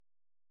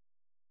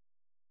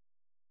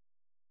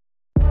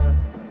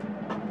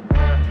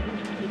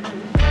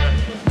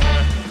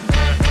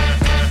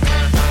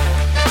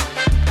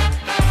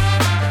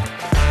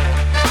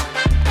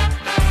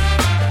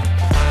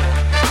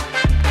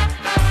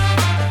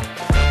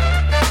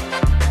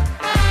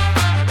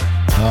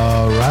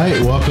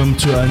welcome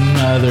to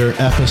another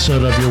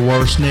episode of Your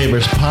Worst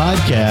Neighbors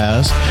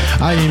podcast.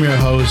 I am your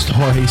host,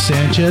 Jorge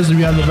Sanchez, and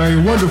we have the very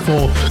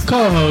wonderful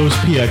co-host,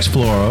 PX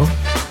Floro.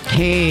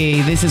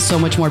 Hey, this is so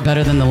much more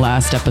better than the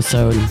last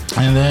episode.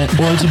 And then,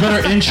 well, it's a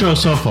better intro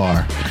so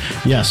far.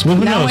 Yes. Well,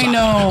 who now knows? I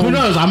know. Who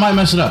knows? I might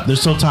mess it up. There's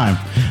still time.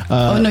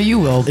 Oh, no, you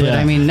will. But yeah.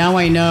 I mean, now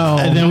I know.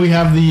 And then we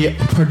have the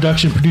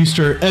production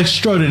producer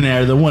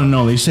extraordinaire, the one and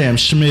only Sam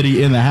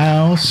Schmitty in the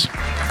house.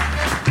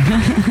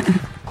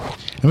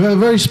 And we have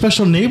a very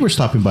special neighbor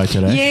stopping by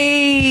today.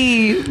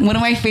 Yay! One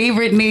of my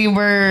favorite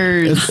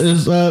neighbors.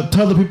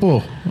 Tell the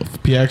people,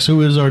 PX, who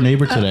is our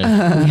neighbor today?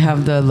 We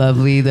have the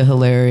lovely, the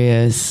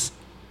hilarious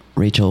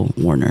Rachel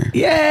Warner.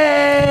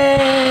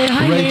 Yay!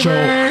 Hi, Rachel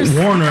neighbors.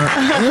 Warner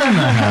in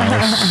the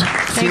house.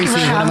 Thank you for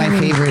Seriously, one of my having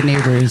me. favorite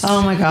neighbors.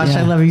 Oh my gosh, Yeah.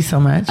 I love you so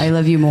much. I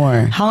love you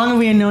more. How long have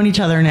we known each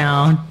other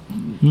now?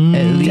 At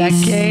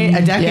least,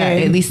 A decade?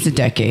 Yeah, at least a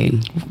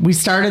decade. We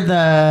started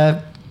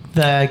the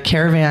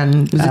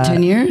caravan. Was it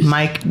 10 years?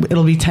 Mike,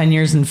 it'll be 10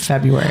 years in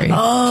February.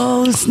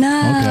 Oh,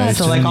 snap. Okay.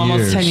 so like 10 almost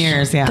years. 10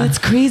 years, yeah. That's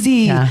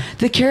crazy. Yeah.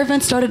 The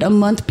caravan started a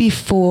month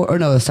before, or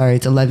no, sorry,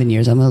 it's 11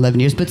 years. I'm 11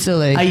 years, but still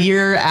like a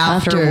year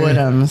after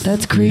Woodham's.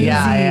 That's crazy.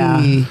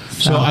 Yeah.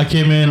 So I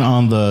came in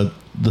on the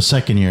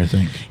second year, I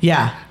think.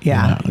 Yeah. You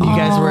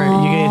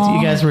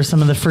guys were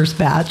some of the first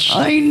batch.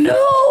 I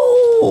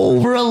know.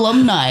 We're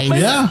alumni.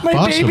 Yeah, my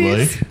possibly.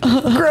 babies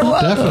grow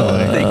up.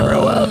 Definitely. They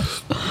grow up.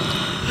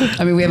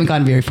 I mean, we haven't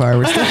gone very far.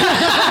 We're still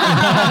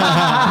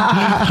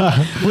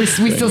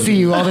we still see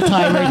you all the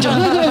time, Rachel.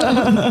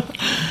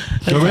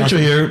 So Rachel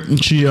here,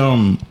 and she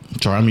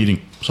sorry, I'm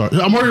eating. Sorry,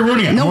 I'm already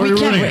ruining it. No, I'm we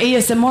already can't. ruining We're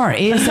it.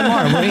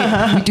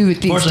 ASMR. We do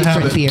things Force of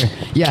different habit.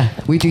 here. Yeah,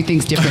 we do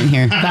things different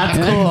here. That's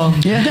cool.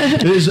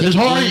 Is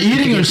Jorge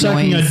eating or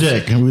sucking a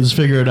dick? And we just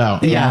figure it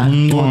out. Yeah,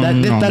 well,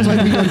 that's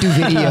why we don't do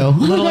video.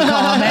 Little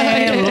column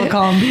A, a little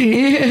column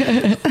B.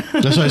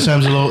 That's why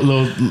Sam's a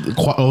little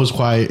always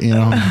quiet,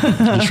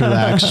 just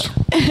relaxed.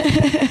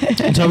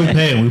 Until we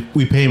pay him.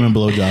 We pay him in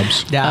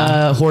blowjobs.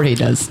 Yeah. Jorge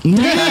does. We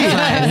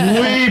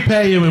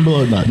pay him in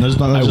blowjobs.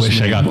 I wish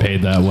I got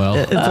paid that well.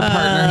 It's a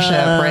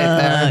partnership right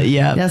there.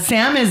 Yeah. Yeah.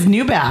 Sam is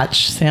new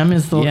batch. Sam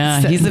is the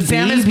He's a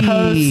Sam baby.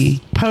 is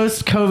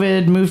post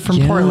COVID moved from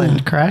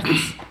Portland, correct?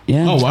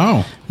 Yeah. Oh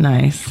wow!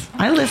 Nice.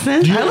 I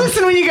listen. I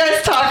listen when you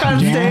guys talk on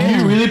Do stage.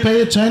 you really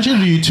pay attention? Or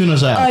do you tune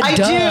us out?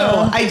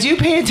 I do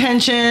pay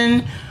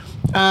attention.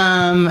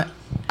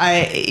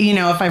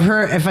 If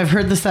I've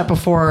heard the set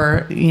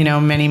before,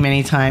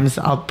 many times,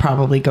 I'll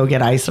probably go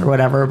get ice or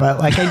whatever. But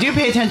like, I do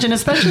pay attention,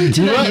 especially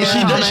to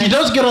the She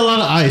does get a lot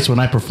of ice when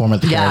I perform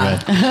at the Yeah.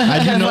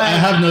 caravan. I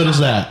have noticed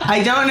that.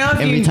 I don't know if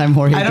Every time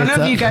Jorge I don't know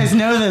gets if you up. guys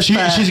know this.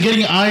 but She's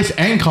getting ice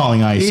and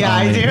calling ice. yeah,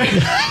 on I me. do.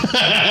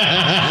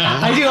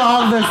 I do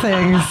all of those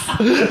things. So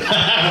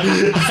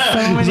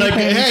It's many like,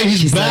 things. hey, he's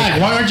She's back.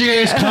 Why aren't you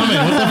guys coming?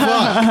 What the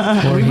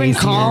fuck? We've been Jorge's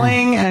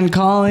calling and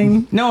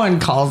calling. No one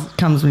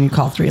comes when you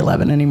call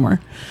 311 anymore.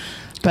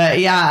 But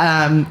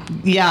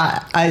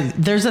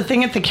there's a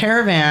thing at the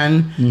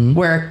caravan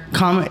where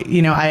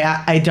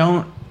I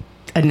don't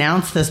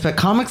announce this, but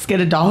comics get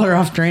 $1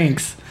 off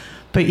drinks,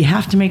 but you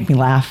have to make me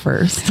laugh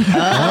first.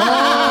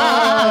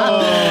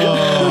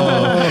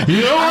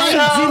 You know what?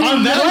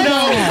 On that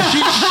note, she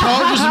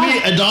charges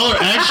me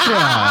 $1 extra.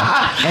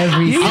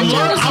 Every I'm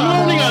single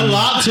learning a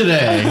lot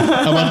today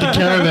about the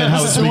caravan,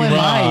 how it's So being am I.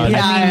 run.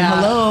 Yeah. I mean,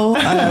 hello.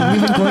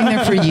 We've been going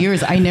there for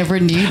years. I never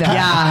knew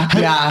that.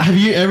 Have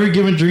you ever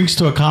given drinks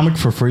to a comic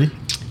for free?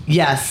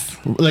 Yes.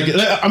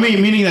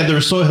 Meaning that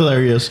they're so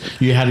hilarious,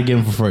 you had to give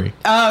them for free.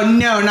 Oh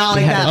no, not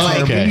like had that. a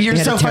Like, terrible- you're we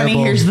had so a funny.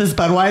 terrible- Here's this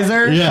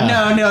Budweiser.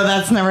 Yeah. No,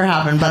 that's never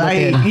happened. But How about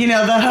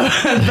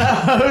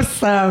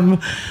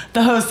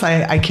the hosts,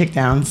 I kick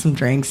down some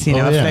drinks. If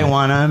yeah. they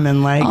want them,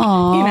 and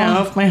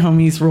Aw. if my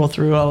homies roll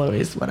through, I'll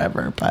always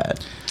whatever. But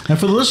And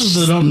for the listeners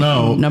that don't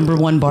know, Number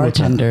one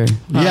bartender.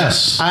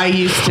 yes. I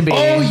used to be.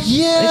 Oh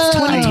yeah, It's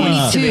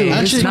 2022.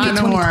 Actually, It's not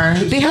no more.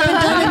 They haven't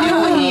done a new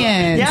one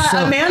yet. Yeah, So-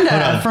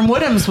 Amanda from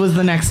Woodham's was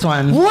the next one.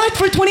 What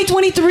for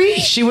 2023?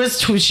 She's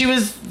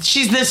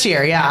this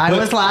year. Yeah, I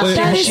was last wait,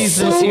 year. that is She's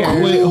so this year.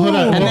 cool. Wait, hold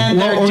on. And then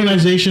What they're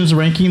organization's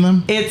ranking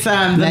them? It's the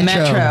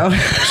Metro. Metro.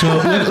 So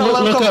look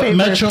local up paper.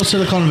 Metro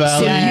Silicon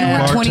Valley. So you were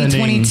bartending.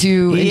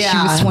 2022 and she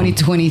Yeah. was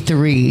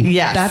 2023.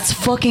 Yes. That's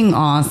fucking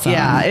awesome.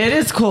 Yeah, it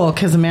is cool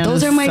because Amanda.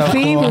 Those are my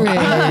favorite.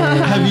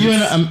 Have you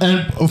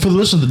and for the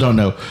listeners that don't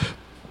know,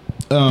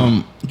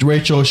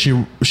 Rachel,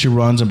 she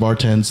runs and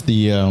bartends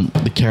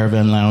the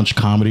Caravan Lounge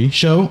comedy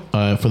show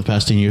for the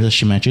past 10 years, as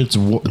she mentioned.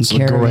 It's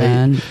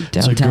Caravan, a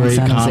downtown great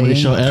San comedy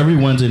Jose. show every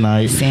Wednesday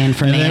night. San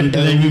Fernando.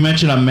 And then you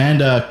mentioned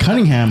Amanda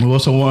Cunningham, who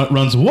also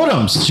runs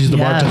Woodham's. She's the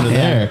Yes. bartender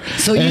there.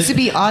 So it used to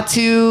be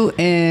Atu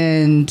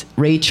and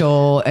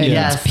Rachel and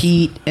Yes.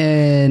 Pete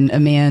and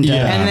Amanda.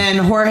 Yeah. And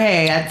then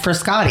Jorge at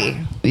Frascati.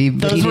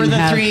 But Those he were didn't the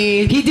have-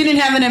 three. He didn't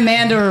have an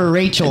Amanda or a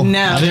Rachel.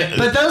 No,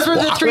 but those were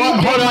the three. Well,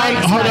 big hold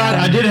mics on.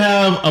 I did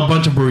have a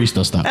bunch of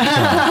barista stuff. So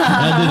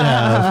I did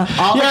have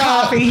All the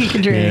coffee he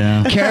could drink.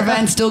 Yeah.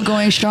 Caravan's still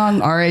going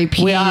strong.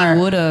 R.A.P. We are.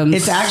 Woodham's.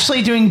 It's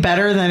actually doing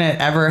better than it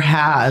ever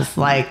has.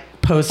 Like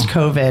post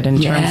COVID in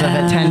terms of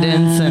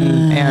attendance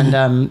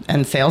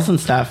and sales and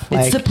stuff.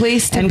 It's the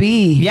place to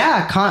be.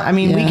 Yeah.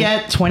 We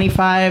get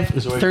 25,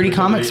 30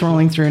 comics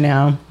rolling through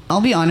now.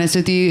 I'll be honest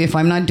with you. If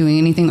I'm not doing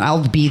anything,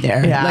 I'll be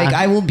there. Yeah. Like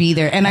I will be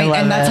there, and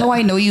that's how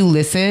I know you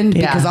listen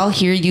because I'll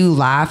hear you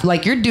laugh.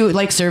 Like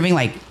you're serving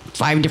like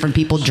 5 different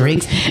people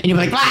drinks, and you're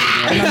like,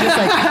 ah! And I'm just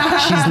like,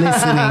 she's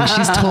listening.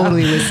 She's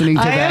totally listening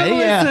to that. I am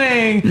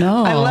listening.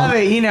 No, I love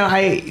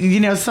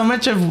it. So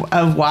much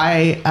of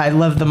why I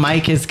love the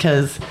mic is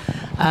because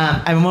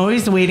I'm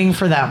always waiting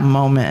for that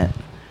moment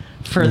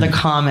for the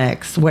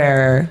comics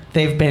where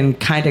they've been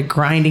kind of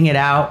grinding it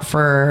out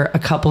for a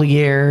couple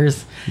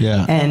years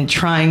and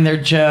trying their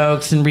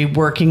jokes and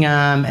reworking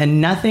them, and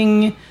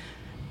nothing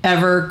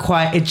ever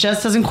it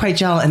just doesn't quite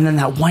gel, and then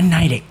that one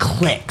night it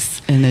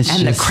clicks, and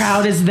the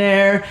crowd is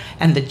there,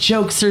 and the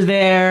jokes are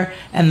there,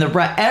 and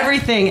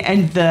everything,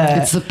 and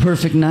it's the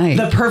perfect night,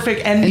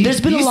 and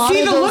there's been a lot of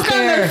you see the those look on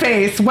their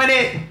face when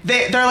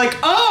they're like,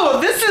 oh,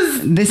 this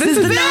is the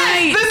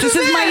night, this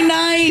is my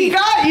night. He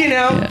got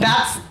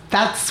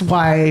that's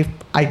why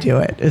I do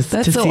it. That's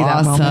to so see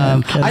that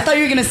awesome. moment. I thought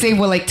you were gonna say,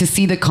 well, like to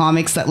see the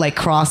comics that like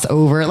cross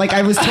over. Like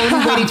I was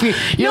totally waiting for you.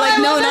 You're like,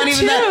 no, not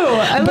even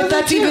that. But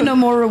that's even a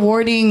more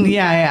rewarding.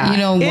 Yeah.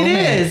 Moment.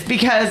 It is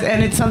because,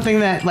 and it's something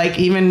that like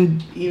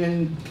even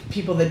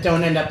people that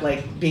don't end up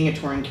like being a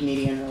touring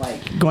comedian or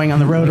like going on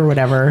the road or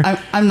whatever.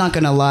 I'm not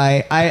gonna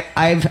lie.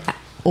 I've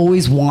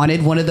always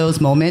wanted one of those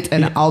moments,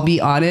 and I'll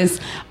be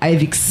honest,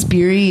 I've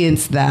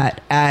experienced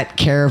that at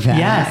Caravan.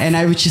 Yes. And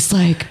I was just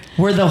like,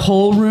 where the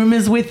whole room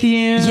is with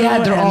you.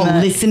 Yeah, they're all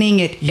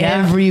listening at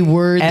every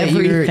word,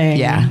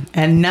 everything.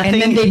 And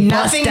nothing, and then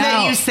nothing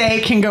that you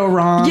say can go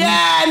wrong.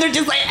 Yeah, and they're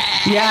just like,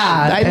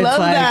 I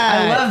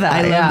love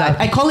that.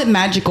 I call it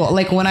magical.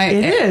 Like when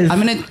it is.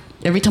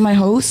 Every time I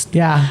host,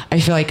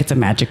 I feel like it's a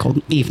magical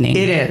evening.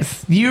 It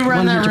is. You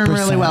run that room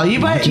really well. You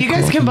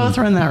guys can both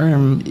run that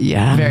room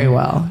very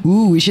well.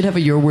 Ooh, we should have a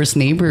Your Worst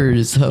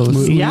Neighbors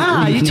host.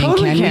 Yeah, you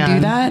totally can. We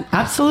do that?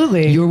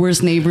 Absolutely. Your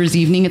Worst Neighbors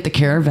evening at the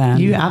Caravan.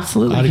 You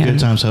absolutely can. I had a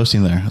good time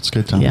hosting there. It's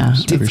good times. Yeah,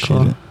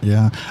 appreciate it.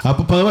 Yeah.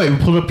 By the way, we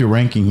pulled up your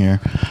ranking here.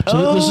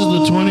 So this is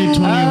the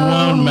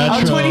 2021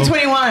 Metro.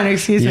 2021,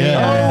 excuse me.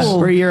 Yes.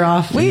 We're a year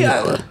off. Wait,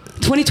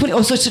 2020.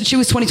 Oh, so she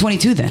was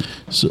 2022 then.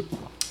 So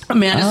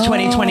Amanda's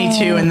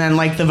 2022, and then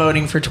like the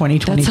voting for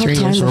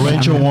 2023. So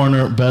Rachel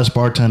Warner, best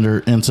bartender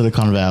in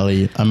Silicon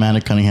Valley. Amanda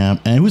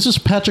Cunningham, and who's this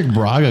Patrick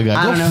Braga guy?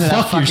 I don't know who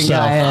that fucking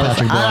guy is.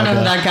 Patrick Braga. I don't know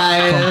who that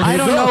guy is. I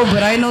don't know,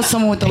 but I know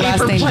someone with the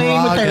last name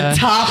playing Braga. with their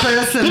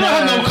tapas and They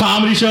don't have no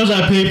comedy shows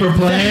at Paper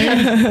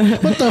Plane.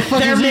 What the fuck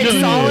they're is he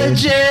doing?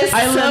 mixologists.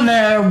 I love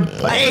their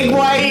egg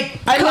white.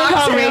 I love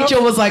how cocktail.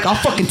 Rachel was like, I'll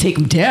fucking take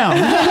him down.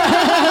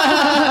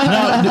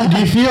 Now, do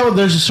you feel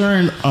there's a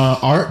certain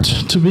art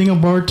to being a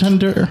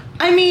bartender?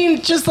 I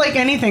mean, just like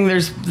anything,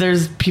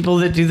 there's people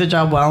that do the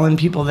job well and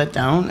people that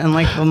don't, and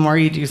like the more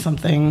you do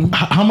something.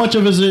 How much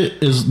of it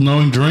is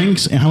knowing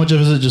drinks, and how much of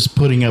it is just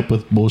putting up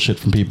with bullshit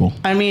from people?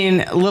 I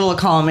mean, a little of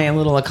column A, a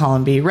little of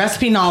column B.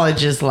 Recipe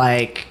knowledge is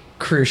like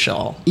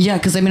crucial. Yeah,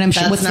 because I mean, I'm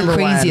sure.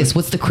 That's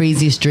What's the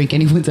craziest drink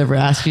anyone's ever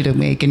asked you to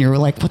make, and you're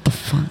like, what the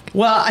fuck?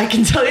 Well, I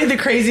can tell you the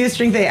craziest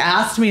drink they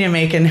asked me to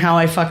make and how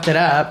I fucked it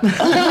up.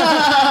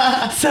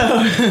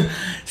 So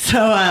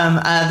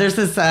there's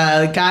this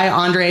guy,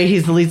 Andre.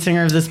 He's the lead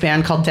singer of this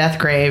band called Death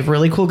Grave.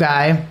 Really cool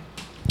guy.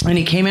 And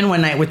he came in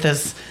one night with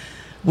this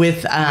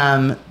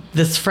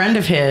friend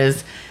of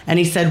his, and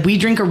he said, we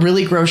drink a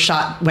really gross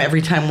shot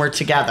every time we're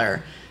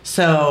together.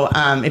 So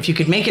if you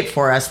could make it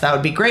for us, that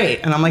would be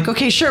great. And I'm like,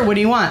 okay, sure. What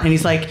do you want? And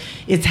he's like,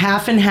 it's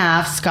half and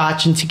half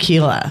Scotch and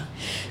tequila.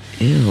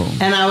 Ew.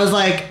 And I was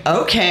like,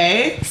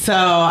 okay. So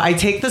I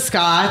take the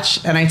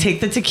Scotch and I take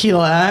the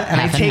tequila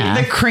and I take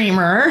the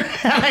creamer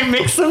and I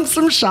mix them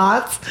some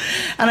shots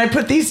and I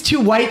put these 2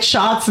 white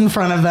shots in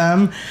front of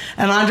them.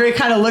 And Andre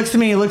kind of looks at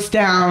me, he looks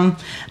down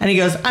and he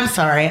goes, I'm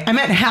sorry, I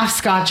meant half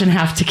Scotch and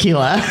half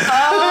tequila.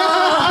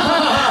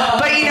 Oh.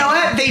 But you know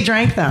what? They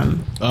drank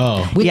them.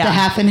 Oh. With the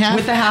half and half?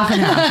 With the half and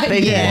half.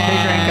 They did. They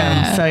drank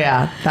them. So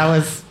yeah, that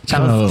was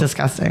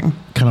disgusting.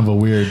 Kind of a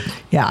weird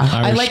Irish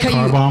I like how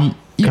car bomb.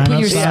 You put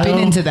your spin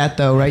into that,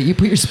 though, right? You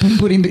put your spin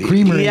putting the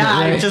creamer in it,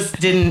 right? I just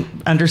didn't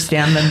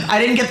understand them. I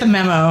didn't get the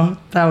memo.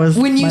 That was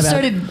when you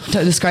started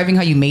describing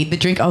how you made the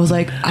drink. I was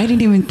like, I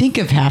didn't even think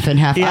of half and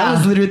half. Yeah. I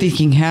was literally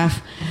thinking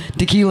half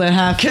tequila,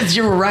 half. Because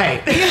you were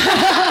right.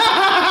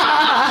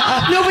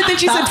 No, but then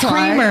she said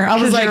creamer. I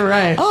was like,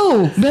 right.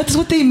 Oh, that's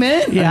what they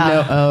meant.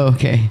 Yeah. Oh,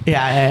 okay.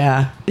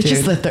 Yeah. It's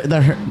just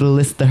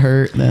the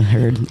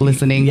herd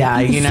listening. Yeah,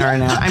 you never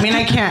know. I mean,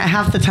 I can't.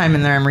 Half the time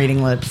in there, I'm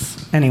reading lips.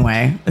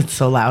 Anyway, it's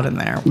so loud in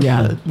there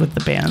with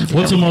the bands.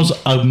 What's the most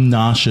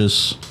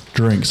obnoxious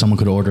drink someone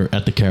could order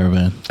at the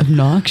Caravan?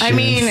 Obnoxious. I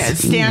mean,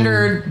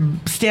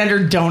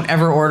 standard don't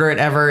ever order it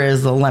ever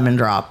is a lemon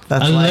drop.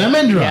 That's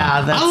lemon drop?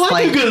 Yeah, that's I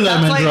like a good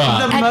lemon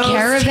drop. At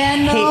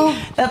Caravan, though?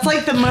 That's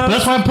like the most.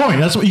 That's my point.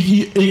 That's what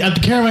at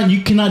the Caravan,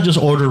 you cannot just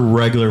order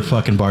regular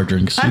fucking bar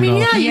drinks. I mean,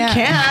 you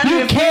can.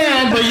 You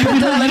can, but you can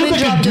lemon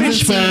drop a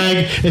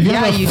douchebag if you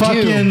have a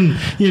fucking,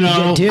 you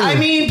know. I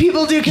mean,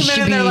 people do come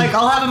in and they're like,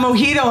 I'll have a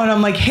mojito. And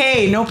I'm like,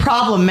 hey, no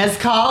problem.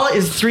 Mezcal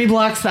is 3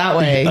 blocks that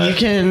way.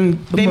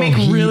 They make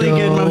really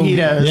good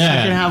mojitos.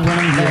 Yeah. You can have one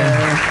of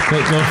them.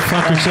 Go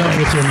fuck yourself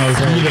with your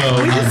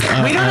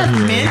mojito. We don't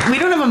have mint. We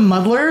don't have a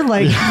muddler.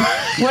 Like,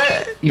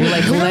 what? You're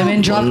like,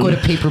 lemon drop, go to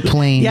paper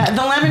plane. Yeah,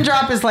 the lemon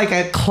drop is like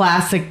a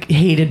classic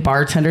hated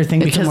bartender thing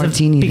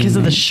because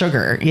of the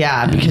sugar.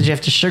 Yeah, because you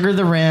have to sugar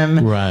the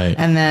rim. Right.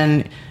 And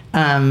then,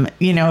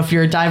 if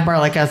you're a dive bar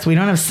like us, we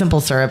don't have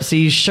simple syrup. So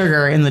you use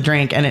sugar in the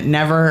drink and it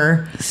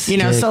never,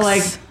 so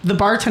like the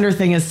bartender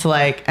thing is to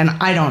like, and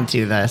I don't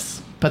do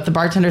this, but the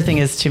bartender thing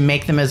is to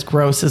make them as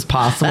gross as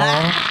possible.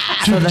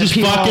 So that just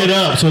fuck it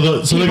up so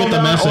they get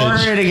the message.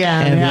 Order it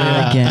again.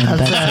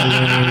 That's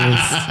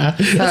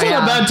hilarious. That's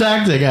not a bad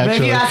tactic, actually.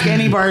 But if you ask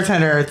any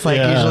bartender, it's like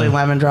usually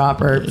lemon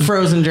drop or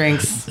frozen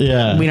drinks.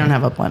 Yeah. We don't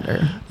have a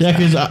blender. Yeah,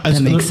 because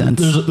that makes sense.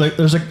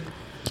 There's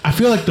I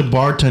feel like the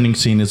bartending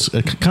scene is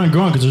kind of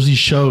growing because there's these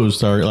shows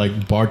that are like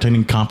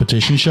bartending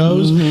competition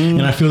shows,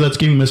 and I feel that's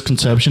giving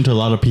misconception to a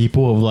lot of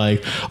people of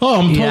like,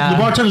 the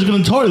bartender's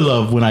going to totally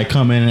love when I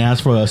come in and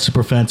ask for a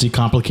super fancy,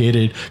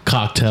 complicated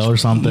cocktail or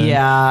something.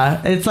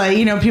 Yeah, it's like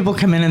people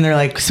come in and they're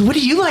like, so what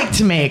do you like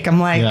to make? I'm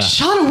like,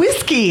 shot of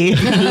whiskey.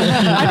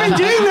 I've been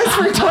doing this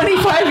for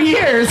 25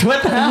 years.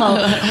 What the hell?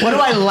 What do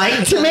I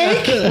like to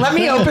make? Let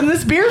me open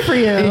this beer for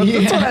you.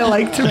 That's what I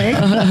like to make.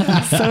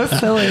 So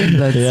silly.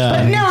 But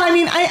no, I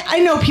mean, I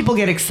know people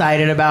get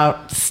excited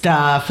about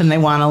stuff and they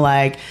want to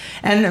like,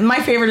 and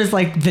my favorite is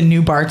like the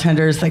new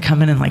bartenders that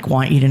come in and like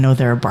want you to know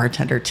they're a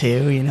bartender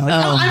too. I'm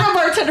a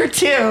bartender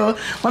too.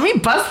 Let me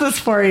bust this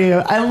for you.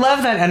 I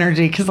love that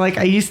energy because like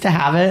I used to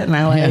have it and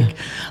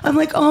I'm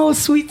like, oh,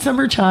 sweet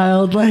summer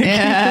child. Like,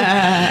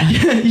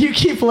 you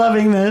keep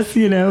loving this,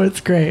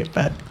 it's great.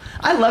 But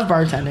I love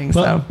bartending.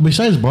 But so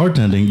besides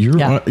bartending,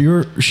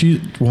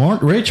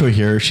 Rachel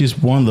here. She's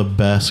one of the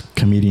best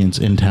comedians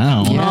in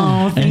town. Yeah.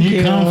 Oh, thank and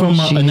you come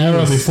from an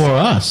era before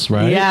us,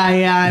 right?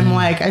 Yeah. I'm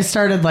like, I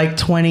started like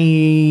 20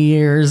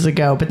 years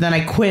ago, but then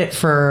I quit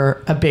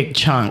for a big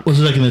chunk. Was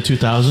it like in the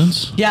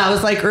 2000s? Yeah, it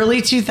was like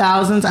early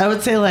 2000s. I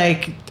would say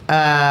like,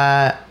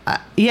 I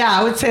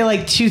would say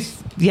like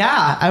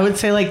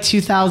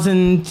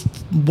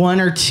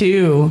 2001 or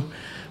 2.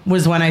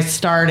 Was when I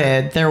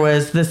started. There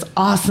was this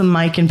awesome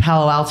mic in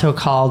Palo Alto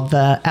called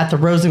at the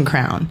Rose and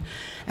Crown,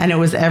 and it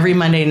was every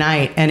Monday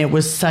night, and it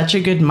was such a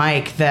good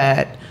mic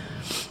that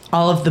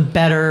all of the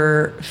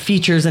better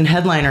features and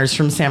headliners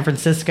from San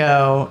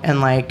Francisco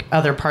and like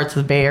other parts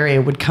of the Bay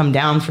Area would come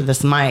down for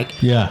this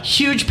mic. Yeah,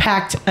 huge,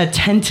 packed,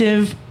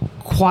 attentive,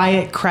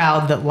 quiet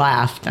crowd that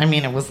laughed. I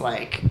mean, it was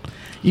like.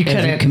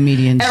 Every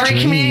comedian's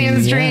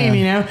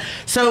dream,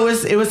 So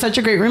it was such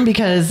a great room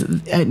because,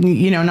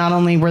 not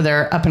only were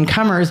there up and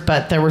comers,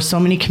 but there were so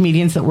many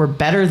comedians that were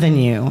better than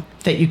you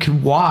that you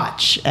could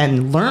watch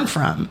and learn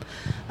from.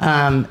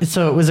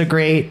 So it was a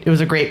great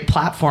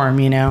platform,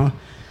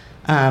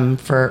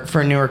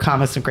 for newer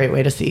comics, a great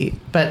way to see.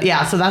 But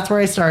yeah, so that's where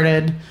I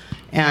started.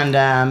 And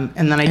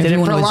then I did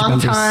it for a long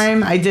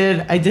time. I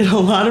did a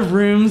lot of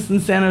rooms in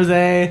San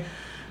Jose.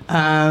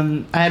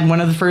 I had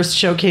one of the first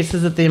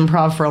showcases at the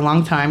Improv for a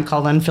long time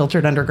called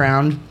Unfiltered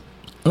Underground.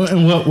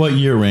 And what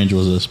year range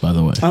was this, by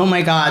the way? Oh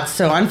my God.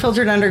 So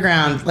Unfiltered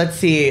Underground, let's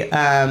see.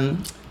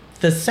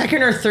 The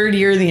second or third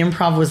year the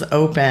Improv was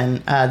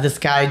open, this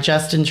guy,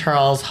 Justin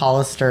Charles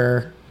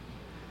Hollister,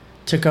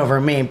 took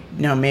over.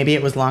 Maybe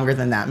it was longer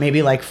than that.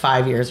 Maybe like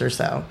 5 years or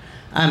so.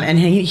 And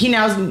he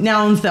now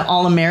owns the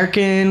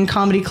All-American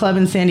Comedy Club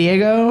in San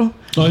Diego.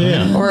 Oh,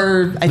 yeah.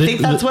 Or I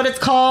think that's what it's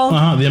called.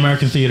 The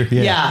American Theater.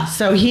 Yeah. Yeah.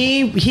 So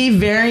he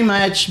very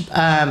much,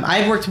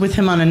 I worked with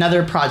him on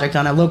another project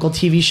on a local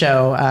TV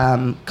show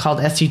called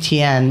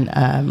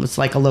SUTN. It's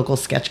like a local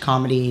sketch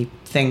comedy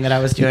thing that I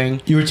was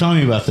doing. You were telling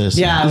me about this.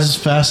 Yeah. This is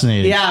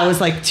fascinating. Yeah. It was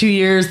like 2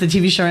 years. The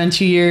TV show ran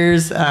 2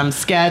 years.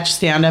 Sketch,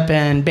 stand-up,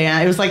 and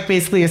band. It was like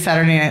basically a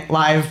Saturday Night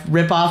Live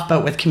ripoff,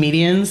 but with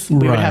comedians.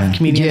 We would have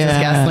comedians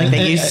as guests like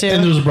they used to.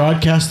 And it was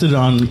broadcasted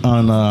on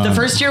the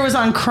first year was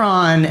on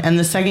Kron, and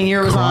the second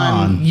year was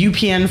on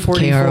UPN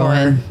 44.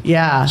 KRON.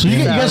 Yeah. So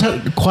you guys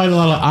had quite a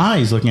lot of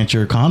eyes looking at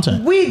your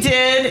content. We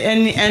did,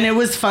 and it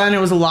was fun.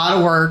 It was a lot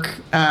of work.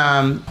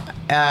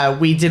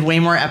 We did way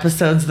more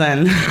episodes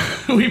than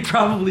we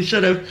probably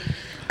should have.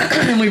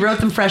 And we wrote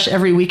them fresh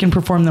every week and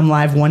performed them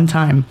live one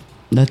time.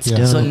 That's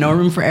dope. So no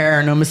room for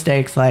error, no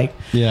mistakes. Like,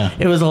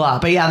 it was a lot.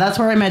 But yeah, that's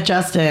where I met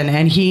Justin,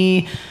 and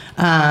he.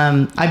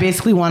 I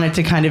basically wanted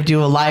to kind of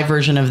do a live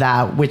version of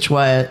that, which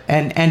was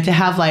and to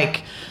have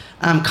like.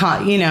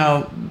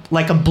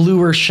 Like a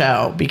bluer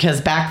show,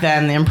 because back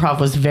then the Improv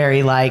was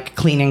very like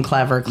clean and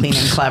clever.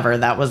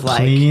 That was like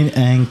clean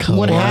and clever.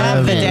 What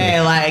happened? The day,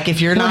 like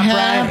if you're not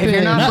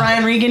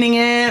Brian Reganing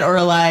it,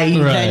 or like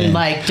then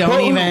like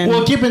don't even.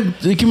 Well, keep in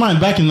mind,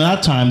 back in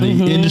that time,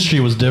 the industry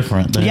was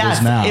different than it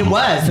is now. It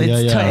was.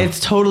 It's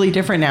totally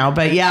different now.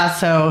 But yeah,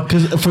 so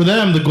because for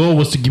them the goal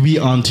was to be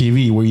on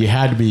TV where you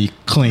had to be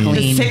clean.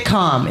 The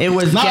sitcom. It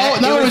was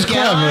not always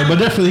clever, but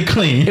definitely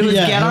clean. It was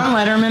Get on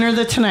Letterman or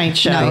The Tonight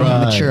Show.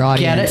 mature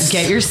audience.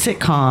 Get your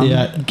sitcom.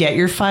 Yeah. Get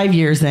your 5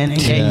 years in,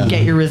 and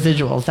get your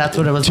residuals. That's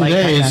what it was like.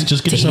 Today is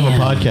just get yourself a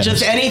podcast.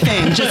 Just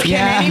anything. Just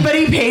can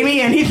anybody pay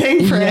me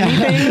anything for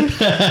anything?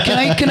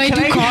 Can I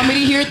do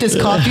comedy here at this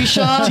coffee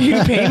shop? Do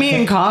you pay me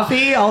in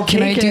coffee?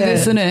 Can I do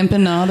this in an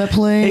empanada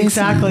place?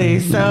 Exactly.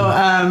 So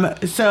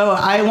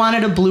I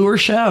wanted a bluer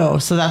show,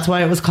 so that's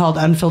why it was called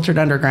Unfiltered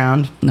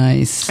Underground.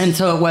 Nice. And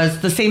so it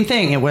was the same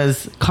thing. It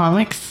was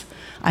comics.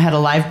 I had a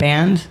live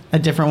band, a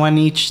different one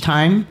each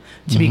time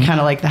to be kind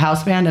of like the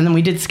house band, and then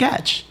we did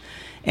sketch.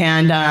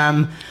 And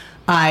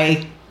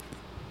I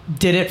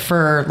did it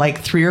for like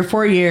 3 or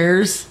 4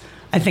 years.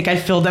 I think I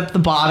filled up the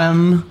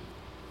bottom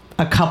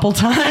a couple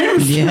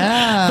times. Yeah.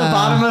 The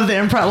bottom of the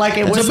improv. Like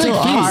it was still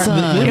hard.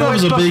 It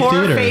was before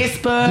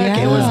Facebook. Yeah.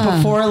 It was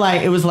before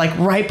it was like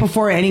right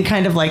before any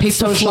kind of like paper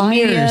social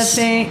media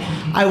thing.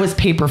 I was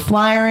paper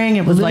flyering.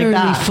 It was literally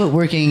like that.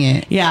 footworking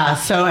it. Yeah.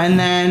 So, and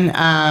then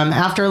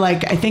after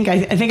like, I think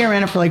I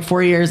ran it for like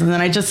 4 years, and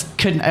then I just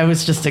couldn't, I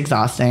was just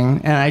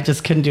exhausting, and I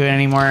just couldn't do it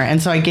anymore.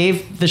 And so I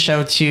gave the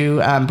show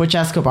to Butch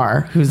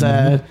Escobar, who's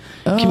a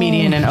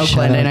comedian in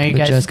Oakland. I know you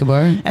guys. Butch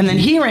Escobar. And then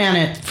he ran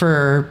it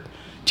for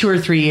 2 or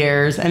 3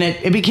 years, and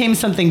it became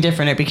something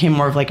different. It became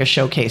more of like a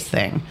showcase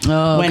thing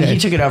when he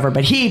took it over.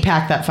 But he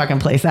packed that fucking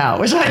place out,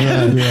 which I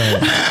could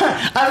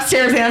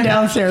upstairs and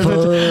downstairs, which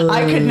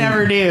I could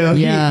never do.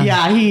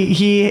 Yeah.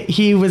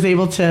 He was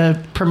able to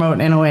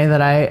promote in a way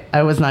that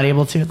I was not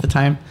able to at the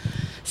time.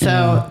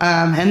 So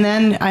and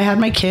then I had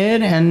my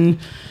kid, and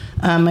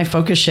my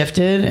focus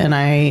shifted, and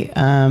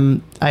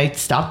I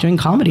stopped doing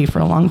comedy for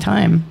a long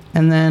time,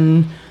 and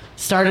then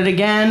started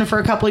again for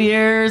a couple of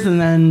years,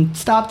 and then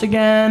stopped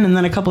again, and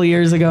then a couple of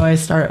years ago I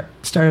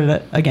started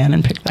it again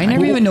and picked. I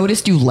never even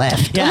noticed you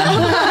left. Yeah,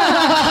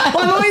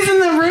 well, I'm always in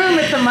the room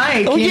at the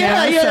mic. Oh you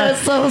know?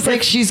 So I was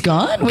like, she's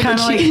gone. Kind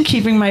of like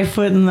keeping my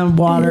foot in the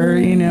water,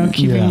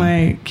 keeping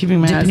my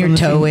dipping your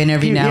toe in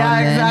every now and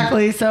then. Yeah,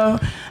 exactly. So.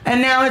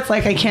 And now it's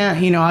like I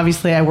can't,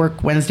 obviously I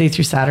work Wednesday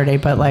through Saturday,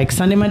 but like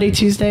Sunday, Monday,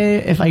 Tuesday,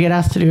 if I get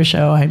asked to do a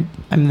show,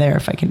 I'm there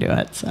if I can do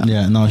it. So.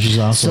 Yeah, no, she's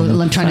awesome.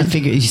 So I'm trying to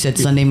figure, you said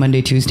Sunday,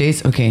 Monday,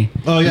 Tuesdays? Okay.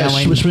 Oh, yeah,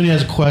 Sweeney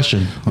has a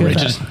question.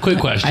 Just quick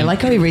question. I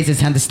like how he raised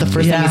his hand. This is the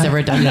first time he's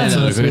ever done that,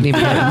 so it's really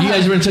important. You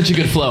guys were in such a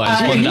good flow.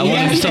 I wanted to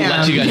let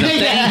you guys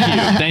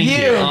know. Thank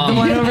you. The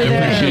one over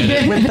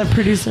there with the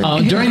producer.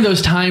 During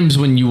those times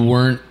when you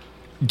weren't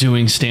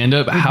doing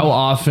stand-up, how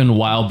often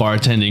while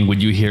bartending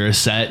would you hear a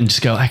set and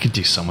just go, I could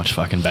do so much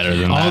fucking better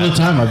than that? All the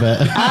time, I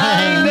bet.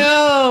 I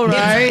know,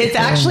 right? It's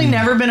actually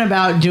never been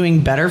about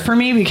doing better for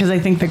me, because I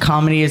think the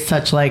comedy is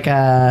such like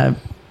a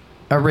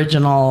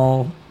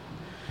original...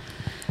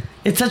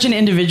 It's such an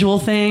individual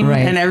thing, right?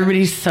 And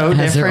everybody's so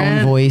has different. Their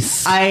own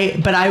voice.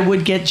 But I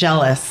would get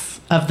jealous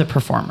of the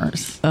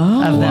performers,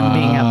 of them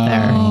being up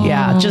there.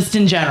 Yeah, just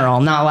in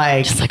general, not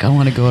like just like I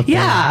want to go up there.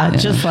 Yeah,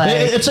 just like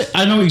it's.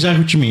 I know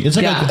exactly what you mean. It's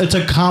like it's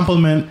a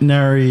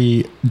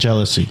complimentary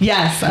jealousy.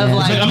 Yes, of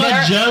like I'm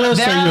not jealous.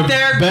 They're that up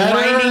there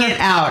grinding it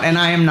out, and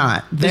I am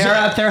not. They're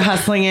up there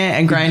hustling it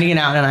and grinding it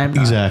out, and I'm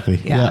not.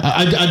 Exactly. Yeah,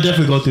 I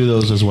definitely go through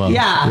those as well.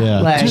 Yeah.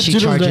 Like she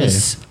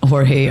charges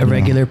Jorge a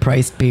regular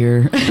priced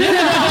beer.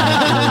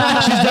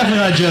 She's definitely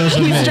not jealous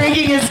of me. He's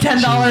drinking his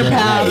 $10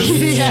 pounds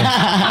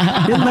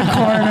in the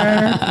corner.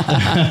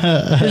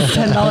 His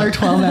 $10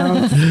 12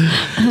 ounce.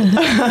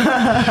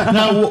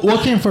 Now,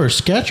 what came first,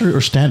 sketch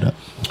or stand-up?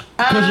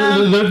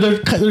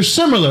 Because they're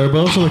similar, but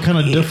also they're kind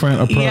of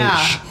different approach.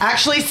 Yeah,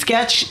 actually,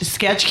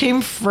 sketch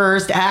came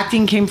first.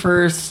 Acting came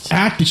first.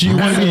 Acting? So you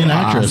want to be an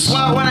actress?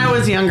 Well, when I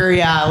was younger,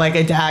 yeah, like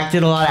I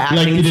did a lot of acting.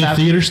 Like you did stuff.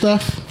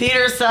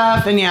 theater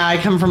stuff, and yeah, I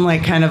come from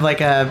like kind of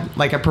like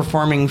a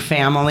performing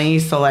family,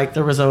 so like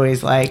there was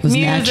always like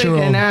music natural.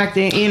 and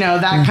acting,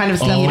 that kind of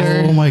stuff.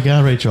 Oh my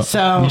God, Rachel!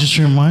 So you just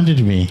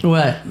reminded me.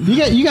 What?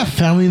 You got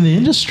family in the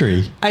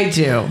industry. I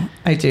do.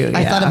 I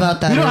thought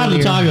about that. We don't have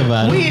to talk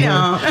about it. We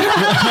don't.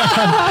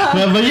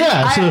 but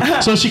yeah,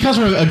 so she comes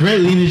from a great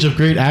lineage of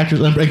great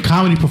actors and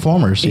comedy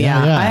performers. Yeah.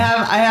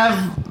 I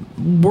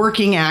have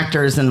working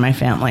actors in my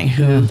family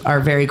who are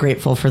very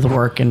grateful for the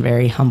work and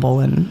very humble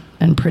and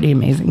pretty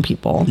amazing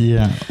people.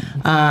 Yeah.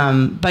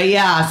 But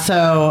yeah,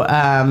 so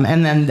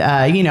and then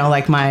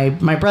like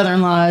my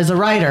brother-in-law is a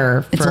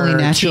writer for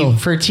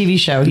a TV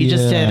show. He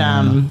just did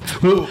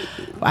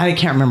I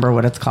can't remember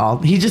what it's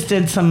called. He just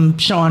did some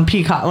show on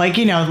Peacock. Like,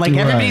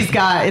 everybody's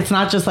got, it's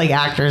not just like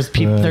actors.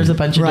 People, there's a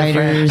bunch of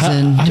writers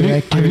different and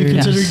directors. Have you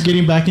considered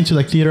getting back into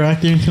like theater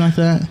acting or anything like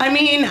that? I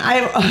mean,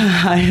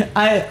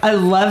 I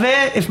love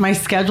it. If my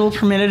schedule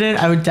permitted it,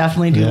 I would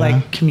definitely do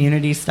like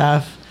community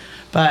stuff.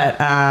 But,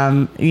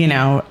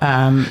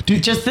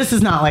 just this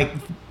is not like,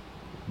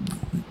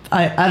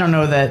 I don't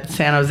know that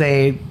San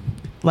Jose,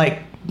 like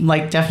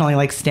definitely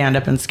like stand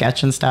up and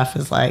sketch and stuff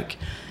is like,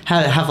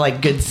 have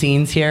like good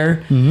scenes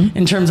here.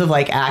 In terms of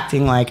like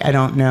acting, like I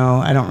don't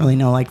really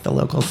know like the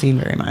local scene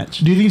very much.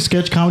 Do you think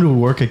sketch comedy would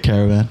work at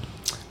Caravan?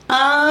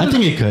 I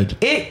think it could.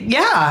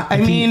 I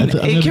mean,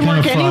 it can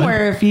work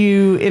anywhere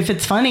if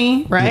it's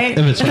funny, right? Yeah,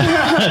 if it's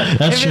funny.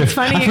 That's if true. It's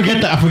funny, I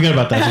forget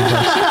about that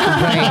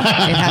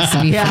Right. It has to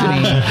be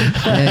funny.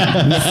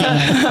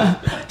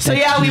 So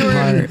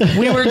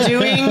we were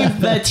doing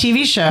the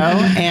TV show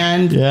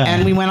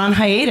and we went on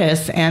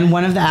hiatus, and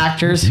one of the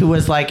actors who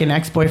was like an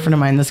ex-boyfriend of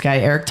mine, this guy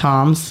Eric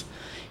Toms,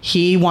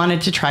 he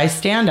wanted to try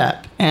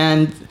stand-up,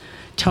 and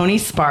Tony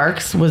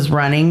Sparks was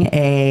running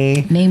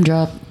a name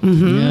drop.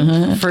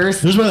 Mm-hmm.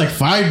 First, there's been like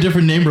 5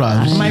 different name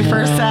drops. My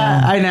first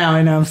set. I know.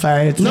 I'm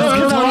sorry. It's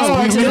that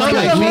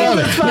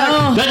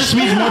just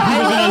means more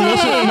people are gonna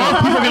listen. More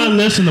people are gonna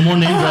listen. The more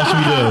name drops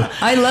we do.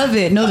 I love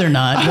it. No, they're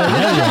not.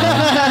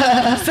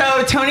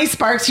 So Tony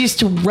Sparks used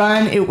to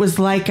run. It was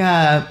like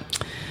a.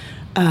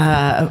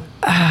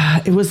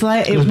 It was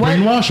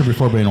Brainwash or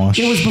before Brainwash?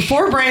 It was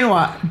before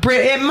Brainwash.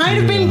 It might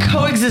have been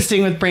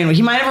coexisting with Brainwash.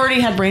 He might have already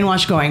had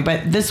Brainwash going,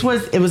 but it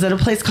was at a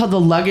place called the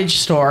Luggage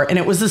Store, and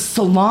it was a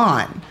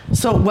salon.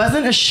 So it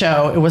wasn't a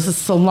show. It was a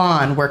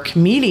salon where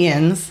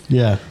comedians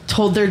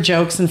told their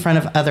jokes in front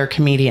of other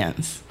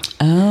comedians.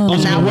 Oh,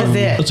 and that was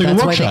it. It's like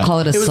That's a workshop. why they call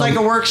it a It was like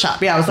a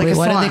workshop. Yeah, it was like a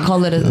salon. Why do they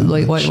call it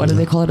why do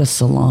they call it a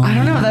salon? I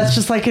don't know. That's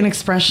just like an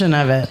expression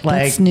of it.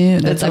 Like, that's new.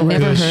 I've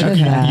never heard of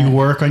that. You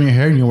work on your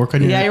hair and you work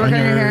on your you work on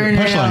your hair and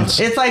punchlines.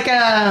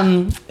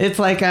 It's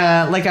like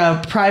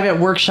a private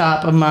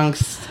workshop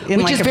amongst.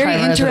 Which is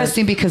very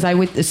interesting because I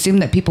would assume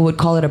that people would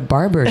call it a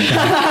barber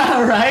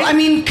shop. Right? I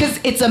mean, because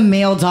it's a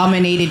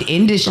male-dominated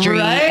industry,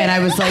 right? And I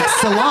was like,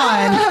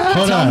 salon.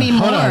 Tell me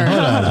more. Hold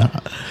on.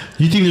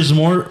 You think there's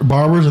more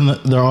barbers than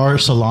there are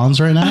salons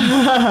right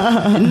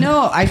now?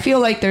 No, I feel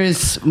like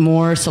there's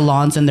more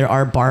salons than there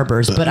are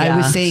barbers. But I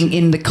was saying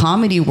in the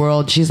comedy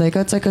world, she's like,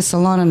 oh, it's like a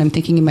salon. And I'm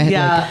thinking in my head,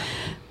 like,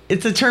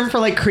 it's a term for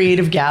like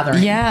creative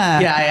gathering.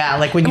 Yeah.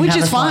 Like when you which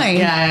have is fine.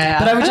 Yeah.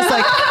 But I was just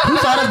like, who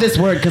thought of this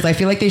word? Because I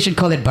feel like they should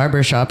call it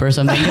barbershop or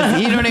something.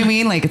 You know what I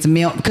mean? Like it's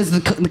male, because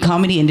the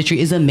comedy industry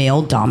is a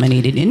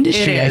male-dominated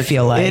industry. I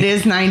feel like it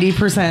is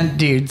 90%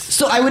 dudes.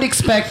 So I would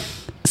expect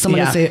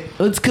someone to say,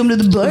 let's come to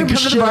the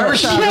barbershop.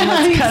 And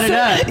let's cut it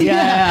up.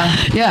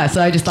 Yeah.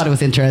 So I just thought it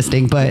was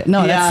interesting. But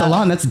no, that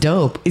salon, that's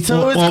dope.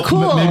 So it was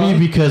cool.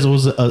 Maybe because it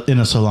was in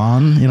a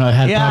salon. You know, it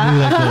had probably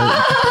like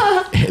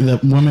the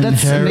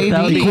women's hair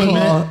equipment.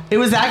 Cool. It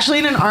was actually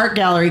in an art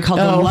gallery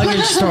called the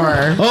Luggage Store.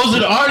 Oh, it was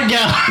an art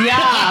gallery.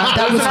 Yeah,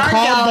 that was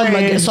called the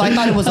luggage. So I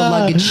thought it was a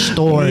luggage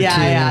store.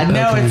 Yeah.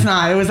 No, it's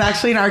not. It was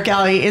actually an art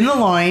gallery in the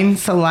loin.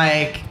 So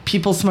like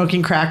people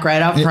smoking crack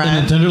right out front.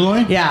 In the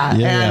Tenderloin? Yeah.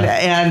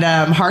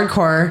 And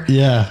hardcore.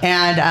 Yeah.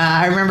 And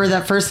I remember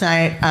that first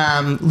night,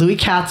 Louis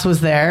Katz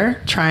was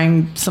there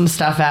trying some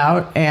stuff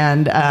out.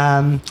 And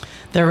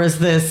there was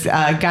this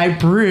guy,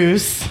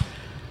 Bruce,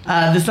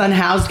 this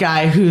unhoused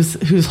guy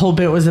whose whole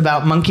bit was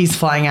about monkeys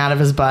flying out of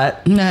his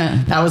butt.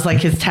 That was like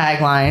his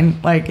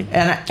tagline. Like,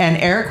 and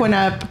Eric went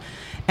up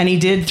and he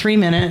did 3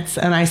 minutes,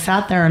 and I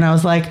sat there and I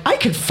was like, I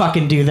could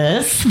fucking do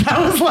this. That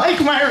was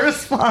like my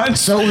response.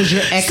 So it was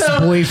your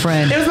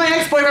ex-boyfriend. It was my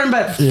ex-boyfriend,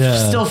 but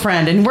still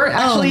friend, and we're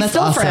actually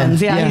still awesome.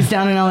 friends. Yeah, he's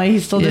down in LA. He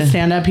still does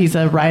stand up. He's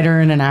a writer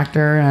and an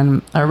actor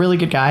and a really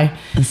good guy.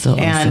 That's so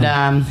awesome.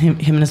 And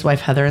him and his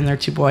wife Heather and their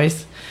 2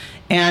 boys.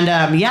 And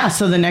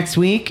so the next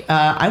week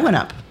I went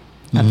up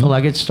at the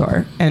Luggage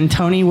Store, and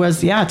Tony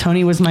was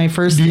my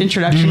first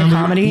introduction to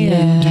comedy. Do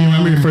you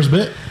remember your first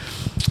bit?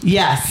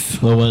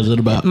 Yes. What was it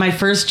about? My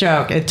first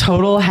joke, a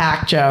total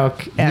hack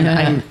joke,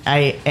 and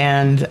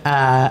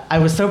I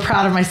was so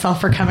proud of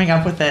myself for coming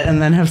up with it, and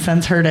then have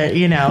since heard it,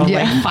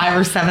 like 5,000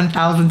 or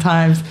 7,000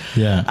 times.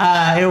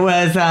 Yeah. It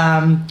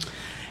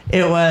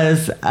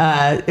was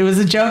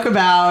a joke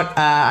about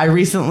I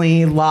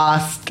recently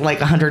lost like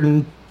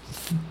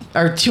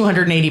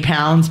 280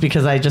 pounds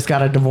because I just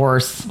got a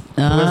divorce. It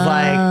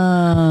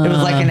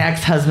was like an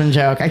ex-husband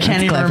joke. I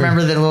can't even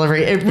remember the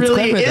delivery. It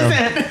really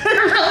isn't.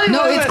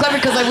 It's clever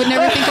because I would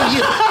never think of you.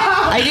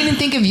 I didn't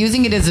think of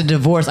using it as a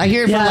divorce. I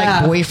hear it for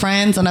like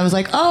boyfriends, and I was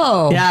like,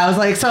 oh. Yeah, I was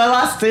like, I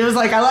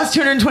lost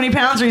 220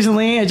 pounds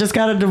recently. I just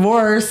got a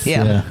divorce.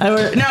 Yeah. I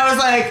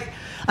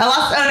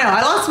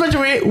lost a bunch of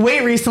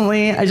weight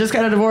recently. I just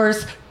got a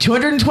divorce.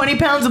 220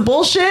 pounds of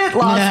bullshit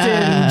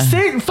lost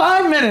in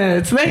 5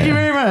 minutes. Thank you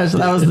very much.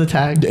 That was the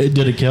tag. Did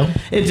it kill?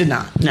 It did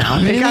not. No,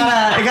 it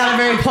got a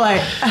very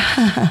polite.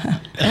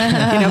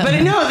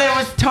 There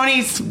was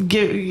Tony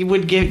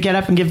would get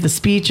up and give the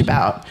speech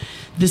about,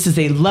 this is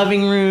a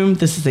loving room.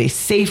 This is a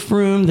safe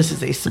room. This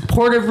is a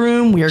supportive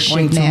room. We are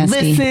going to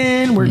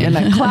listen. We're going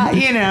to clap,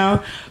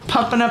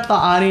 pumping up the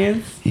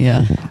audience.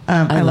 Yeah.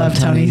 I love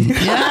Tony.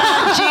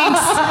 Yeah, Jinx.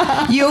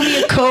 You owe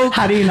me a Coke.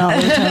 How do you not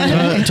love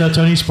Tony?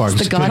 Tony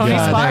Sparks. Tony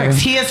Sparks.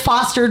 He has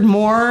fostered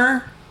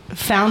more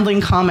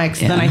foundling comics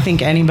than I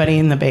think anybody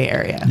in the Bay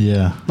Area.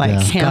 Yeah.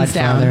 Hands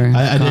Godfather. down.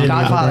 I did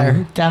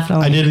Godfather.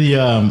 Definitely.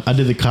 I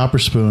did the Copper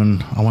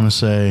Spoon, I want to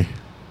say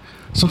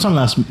sometime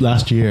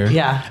last year.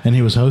 Yeah. And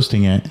he was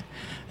hosting it,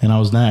 and I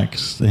was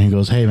next, and he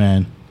goes, "Hey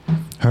man,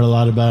 heard a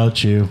lot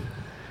about you."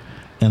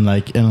 And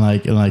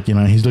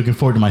he's looking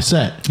forward to my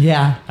set.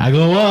 Yeah. I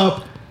go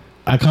up,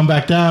 I come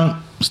back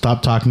down,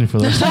 stop talking to him for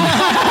the rest of the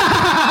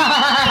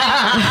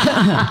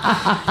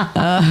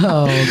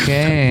Oh,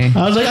 okay.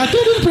 I was like, I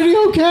think it's pretty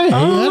okay.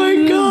 Oh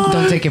my god!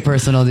 Don't take it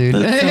personal, dude.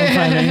 That's so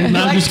funny.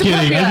 No, I'm just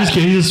kidding. I'm just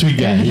kidding. He's a sweet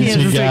guy. He's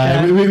a sweet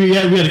guy. We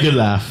had a good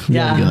laugh. We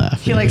had a good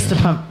laugh. He likes to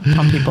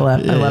pump people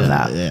up. I love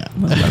that. Yeah. I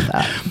love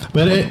that.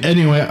 But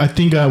anyway, I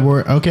think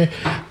we're okay.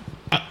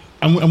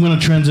 I'm going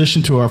to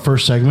transition to our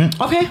first segment.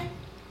 Okay.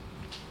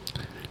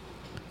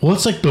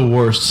 What's like the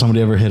worst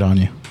somebody ever hit on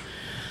you?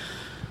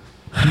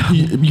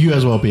 You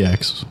as well,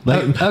 PX.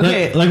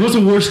 Okay. Like what's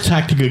the worst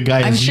tactic a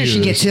guy? I'm sure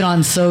she gets hit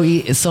on so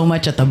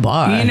much at the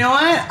bar. You know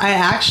what?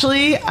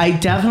 I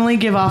definitely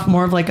give off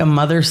more of like a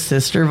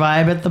mother-sister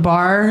vibe at the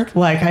bar.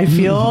 Like I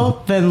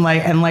feel than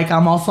like, and like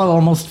I'm also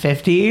almost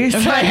 50. So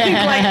I think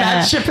like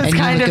that ship is And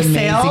kind you of look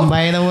sailed. amazing,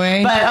 by the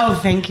way. But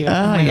thank you. Oh,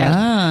 my yes.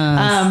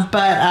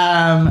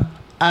 gosh.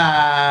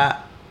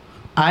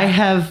 I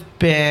have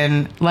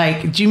been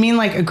like, do you mean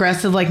like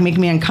aggressive, like make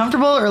me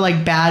uncomfortable, or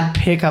like bad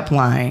pickup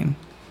line?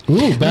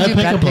 Ooh, bad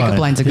pickup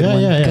line's a good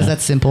one because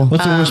that's simple.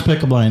 What's the worst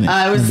pickup line?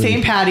 It was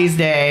St. Patty's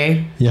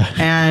Day. Yeah.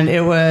 And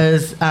it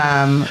was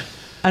a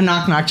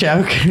knock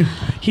joke.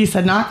 He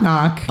said knock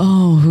knock.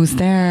 Oh, who's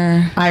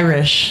there?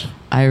 Irish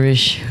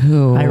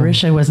who? I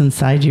wish I was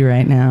inside you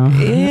right now.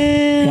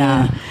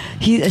 Yeah.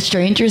 A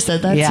stranger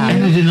said that Yeah. to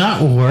you? And it did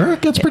not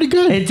work? That's pretty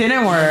good. It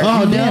didn't work.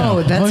 Oh, No,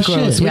 damn. that's Oh,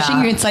 gross. shit. Wishing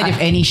Yeah. you're inside of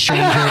any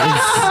stranger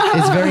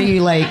is very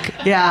like,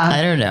 Yeah.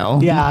 I don't know.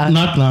 Yeah.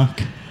 Knock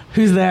knock.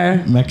 Who's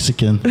there?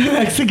 Mexican.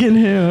 Mexican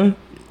who?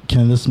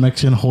 Can this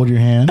Mexican hold your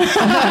hand?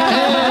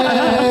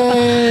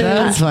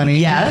 That's funny.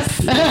 Yes.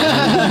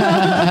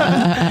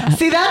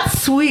 See,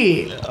 that's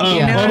sweet. You know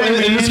Well, what I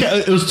mean?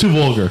 it was too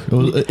vulgar.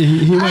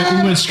 He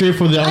went straight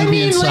for the I be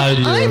mean, inside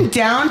like, you. I'm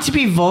down to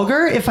be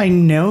vulgar if I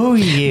know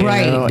you.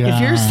 Right.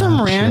 If you're some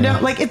Gotcha.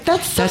 random, like,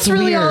 that's That's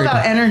really all weird.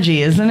 about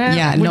energy, isn't it?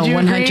 Yeah, Would no, you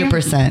agree?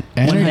 100%.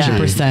 Energy.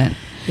 100%.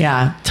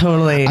 Yeah,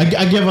 totally.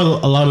 I give a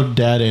lot of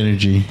dad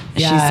energy.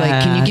 She's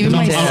like, can you give me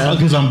my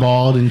Because I'm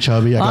bald and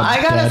chubby. Well,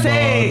 I gotta dad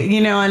say, bod.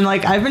 you know, and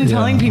like I've been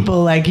telling Yeah.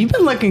 people, like, you've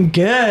been looking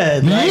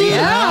good. Like, Me?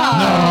 yeah.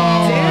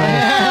 No.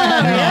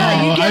 Damn.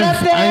 Yeah, you get up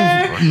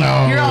there.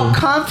 no. You're all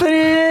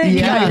confident. You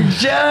Yeah. got your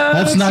jokes.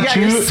 That's not you got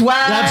true. Your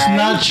swag. That's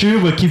not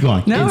true, but keep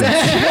going. No, it's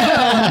true.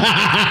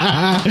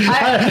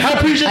 I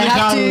appreciate I the have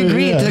to compliment,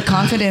 agree. yeah. The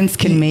confidence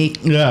can make.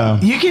 Yeah.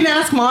 You can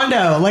ask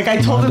Mondo. Like I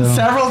told him Mondo.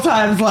 several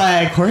times,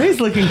 like Jorge's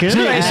looking good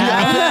See, right see,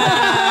 now.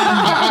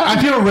 I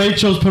feel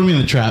Rachel's putting me in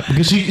the trap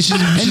because she's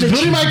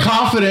building my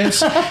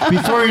confidence.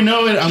 Before you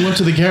know it, I'm going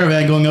to the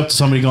caravan, going up to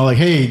somebody, going like,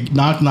 "Hey,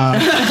 knock knock,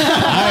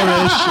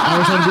 Irish."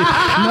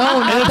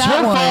 No, And not it's that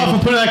her fault for one.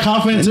 putting that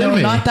confidence in No,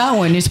 me. not that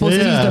one. You're supposed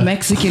to Yeah. use the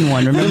Mexican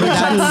one. Remember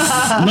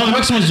that? No, the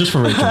Mexican one's just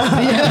for Rachel.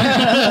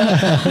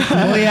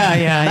 Oh,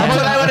 yeah. That's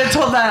what I would have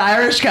told that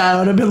Irish guy. I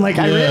would have been like,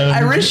 Yeah.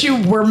 I wish you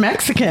were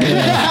Mexican. Those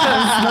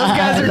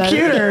guys are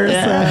cuter.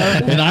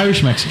 An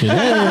Irish Mexican. So.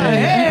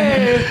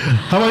 Hey.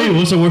 How about you?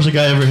 What's the worst a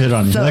guy ever hit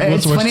on you? So Like, what's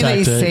it's the worst funny that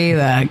you tactic? say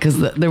that because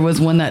there was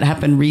one that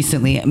happened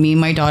recently. Me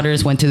and my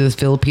daughters went to this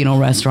Filipino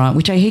restaurant,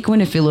 which I hate going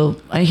to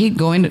I hate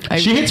going to.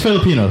 She hates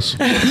Filipinos.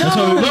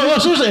 No,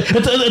 seriously,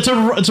 it's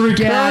a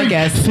recurring Yeah, I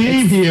guess.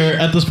 theme here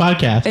at this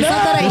podcast. It's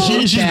not that I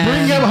hate She's them.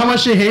 bringing up how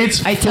much she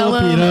hates I tell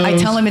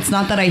Filipinos. them it's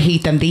not that I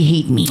hate them; they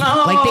hate me.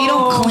 Oh. Like they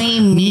don't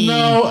claim me.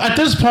 No, at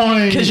this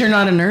point, Because you're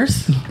not a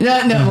nurse.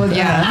 Yeah, no, well,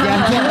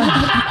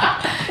 yeah.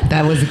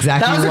 That was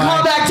exactly That was a why.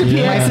 callback to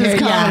PX's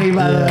comedy,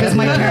 by the way. Because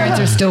my parents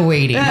are still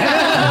waiting.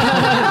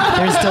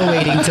 They're still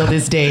waiting till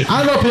this day.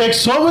 I don't know, PX.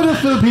 So many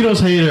Filipinos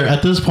hate her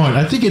at this point.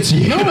 I think it's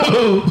you.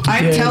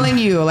 I'm telling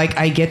you, like,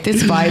 I get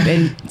this vibe,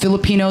 and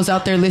Filipinos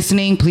out there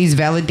listening, please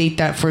validate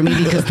that for me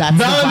because that's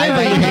the vibe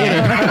I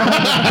get.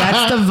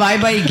 That's the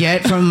vibe I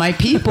get from my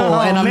people,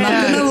 and I'm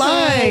not gonna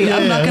lie.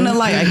 I'm not gonna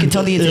lie. I can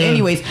tell the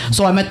anyways.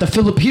 So I'm at the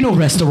Filipino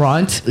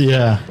restaurant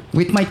Yeah.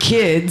 with my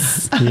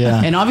kids,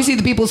 Yeah. and obviously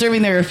the people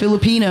serving there are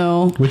Filipino.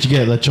 What'd you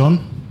get? Lechon?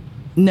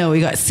 No, we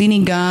got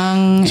sinigang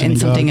and Sinigang.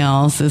 something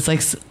else. It's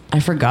like I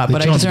forgot,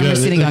 but I Lechon's just remember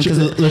good. sinigang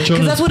Lechon because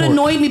is that's what pork.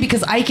 annoyed me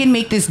because I can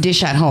make this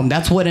dish at home.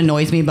 That's what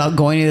annoys me about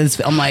going to this.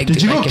 I'm like,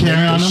 Did you I go can make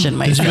Karen on this shit him?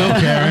 Did you myself. go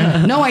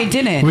Karen? No, I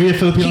didn't. Were you a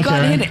Filipino He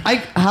got Karen? hit.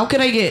 How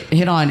could I get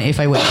hit on if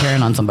I went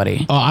Karen on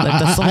somebody? Oh,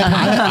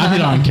 I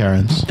hit on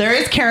Karens. There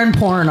is Karen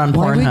porn on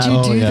Why would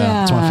Pornhub. you do yeah,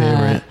 that? it's my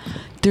favorite.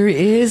 There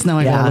is. Now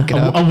I Yeah. gotta look it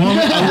A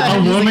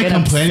up. woman get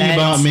complaining upset.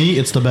 about me,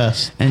 it's the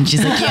best. And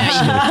she's like,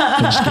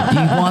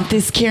 yeah, you want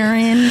this,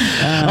 Karen?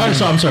 All right,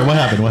 so I'm sorry. What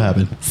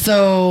happened?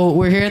 So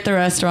we're here at the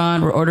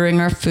restaurant, we're ordering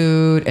our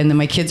food, and then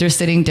my kids are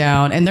sitting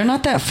down, and they're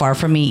not that far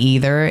from me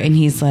either. And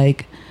he's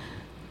like,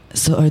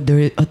 "So are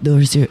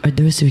those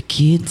your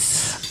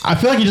kids?" I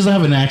feel like he doesn't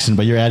have an accent,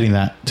 but you're adding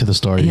that to the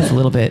story. He has a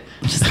little bit,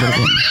 just a little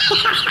bit.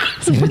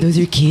 He's like, "Are those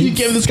your kids?" You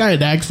gave this guy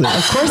an accent.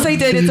 Of course I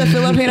did. It's a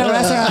Filipino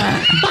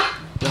restaurant.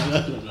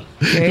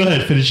 Okay. Go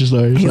ahead, finish your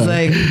story. He's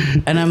Sorry.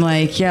 like, and I'm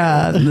like,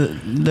 yeah,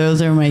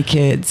 those are my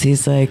kids.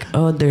 He's like,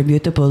 oh, they're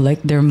beautiful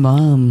like their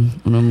mom.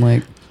 And I'm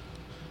like,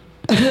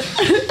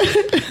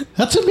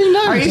 that's a big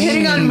nice. Are you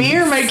hitting on me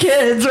or my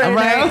kids right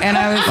now? And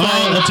I was Oh,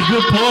 like, that's a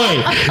good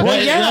point.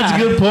 Well, yeah. That's a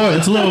good point.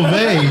 It's a little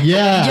vague.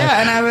 Yeah.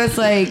 yeah, and I was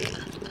like,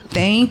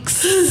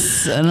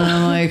 thanks. And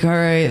I'm like, all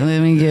right, let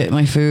me get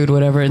my food,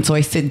 whatever. And so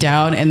I sit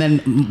down, and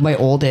then my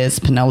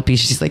oldest, Penelope,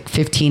 she's like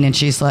 15, and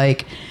she's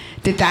like,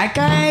 did that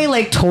guy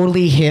like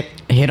totally hit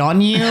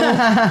on you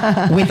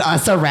with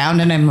us around?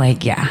 And I'm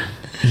like, yeah,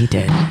 he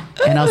did.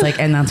 And I was like,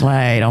 and that's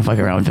why I don't fuck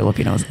around with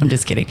Filipinos. I'm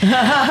just kidding.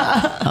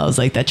 I was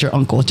like, that's your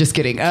uncle. Just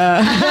kidding. No,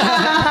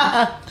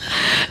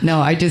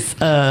 I just...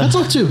 That's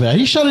not too bad.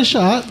 He shot his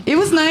shot. It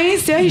was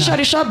nice. Yeah, he shot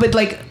his shot, but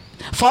like...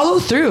 Follow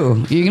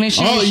through. You're gonna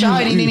shoot your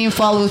shot, and he didn't even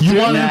follow through. You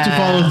wanted him to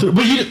follow through,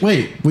 but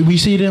we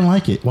see you didn't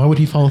like it. Why would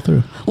he follow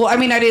through? Well, I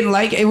mean, I didn't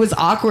like it. It was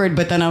awkward,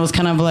 but then I was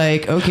kind of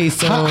like, okay,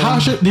 so how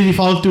did he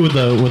follow through with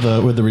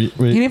the?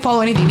 He didn't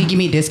follow anything. He didn't give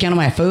me a discount on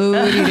my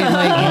food. He didn't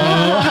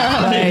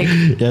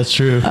like that's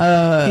true.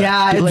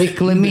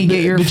 Like let me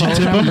get your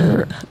phone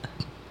number.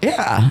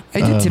 Yeah,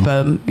 I did tip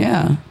him.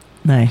 Yeah,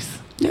 nice.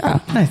 Yeah,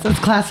 nice. That's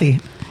classy.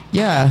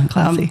 Yeah,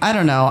 classy. I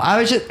don't know. I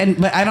was just,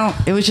 but I don't.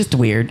 It was just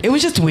weird. It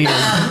was just weird.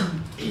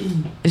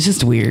 It's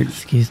just weird.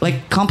 Excuse me.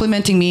 Like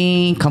complimenting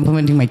me,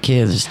 complimenting my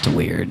kids is just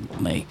weird.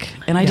 Like,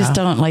 and I just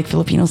don't like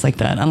Filipinos like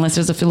that. Unless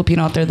there's a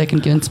Filipino out there that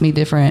can convince me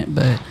different.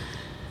 But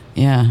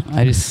yeah,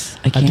 I can't.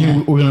 I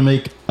think we're gonna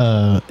make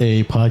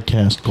a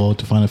podcast called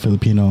to find a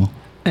Filipino.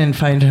 And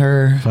find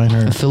her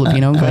a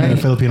Filipino guy. Find a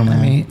Filipino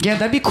man. Yeah,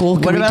 that'd be cool.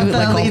 What about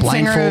the lead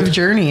singer of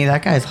Journey?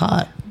 That guy's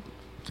hot.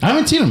 I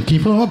haven't seen him. Can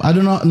you pull him up? I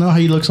do not know how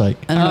he looks like.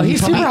 I don't know.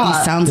 He's super hot.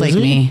 He sounds like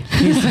me.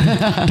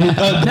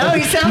 No,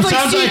 he sounds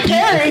like Steve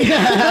Perry.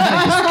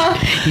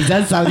 He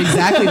does sound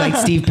exactly like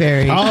Steve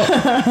Perry.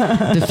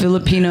 The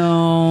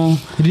Filipino.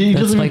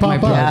 That's like my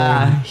brother.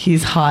 Yeah,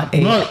 he's hot.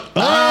 Hello.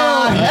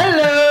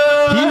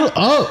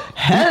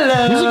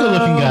 Hello. He's a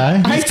good-looking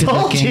guy. I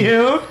told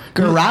you.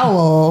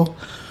 Growl.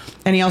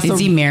 And he also... Is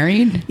he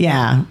married?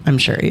 Yeah, I'm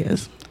sure he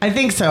is. I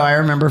think so. I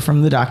remember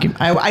from the document.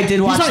 I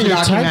did watch the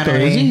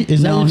documentary. Is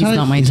he? No, he's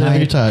not my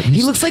type.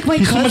 He looks like my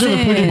cousin. He's too much of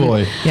a pretty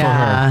boy.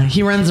 Yeah,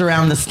 he runs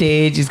around the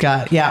stage. He's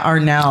got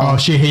Arnell. Oh,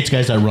 she hates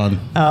guys that run.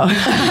 Oh,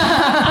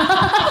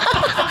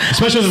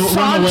 especially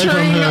run away from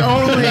her.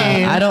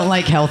 Only. I don't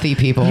like healthy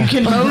people. You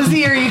can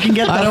mosey or you can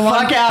get the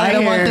fuck out of here. I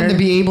don't want them to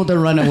be able to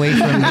run away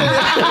from me.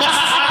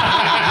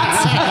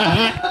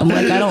 I'm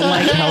like, I don't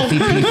like healthy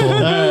people.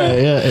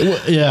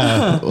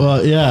 Yeah.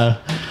 Well, yeah.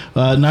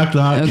 Knock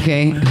knock.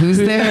 Okay, who's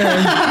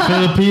there?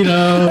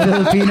 Filipino.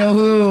 Filipino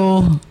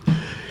who?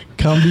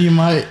 Come be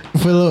my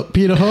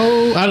Filipino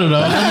ho. I don't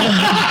know.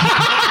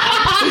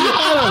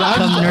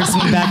 Come nurse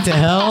me back to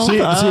hell. See,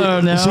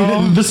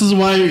 this is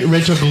why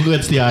Rachel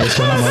gets the eyes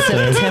when I'm up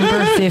there.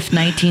 September 5th,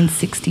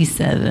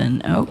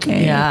 1967.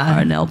 Okay.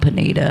 Yeah. Arnell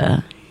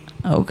Pineda.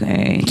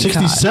 Okay.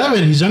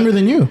 67. He's younger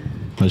than you.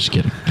 I'm just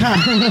kidding.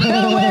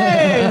 No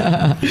way.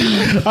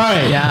 All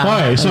right. Yeah. All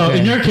right. So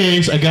in your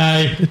case, a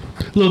guy a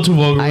little too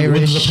vulgar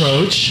with his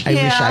approach.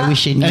 I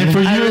wish he knew. And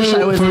for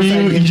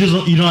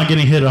you're not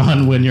getting hit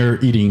on when you're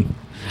eating.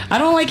 I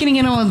don't like getting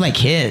in on with my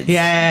kids.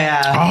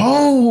 Yeah.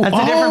 Oh, that's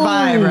a different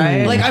vibe,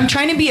 right? Like I'm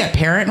trying to be a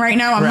parent right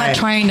now. I'm not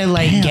trying to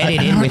get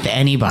it in with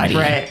anybody.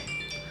 Right.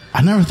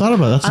 I never thought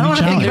about that. That's I don't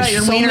want to think about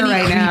your wiener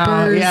right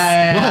now.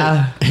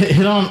 Yeah.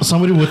 Hit on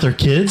somebody with their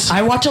kids.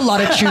 I watch a lot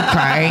of true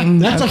crime.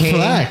 That's a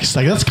flex.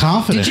 Like that's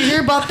confident. Did you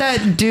hear about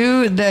that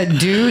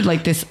dude?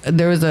 Like this,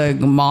 there was a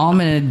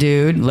mom and a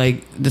dude.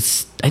 Like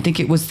this, I think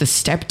it was the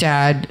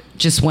stepdad.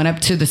 Just went up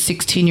to the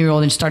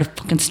 16-year-old and started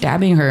fucking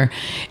stabbing her.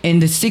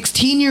 And the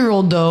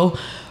 16-year-old though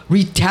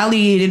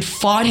retaliated,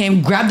 fought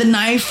him, grabbed the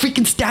knife,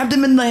 freaking stabbed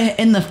him in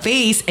the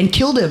face, and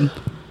killed him.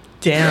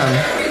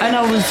 Damn. And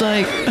I was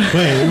like,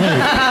 wait,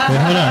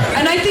 hold on.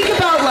 And I think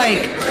about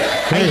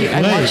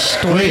I watch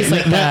stories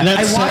like that.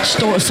 I watch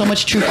so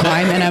much true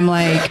crime, and I'm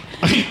like,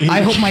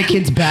 I hope my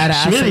kid's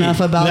badass enough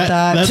about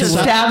that to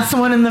stab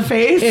someone in the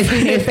face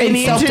if they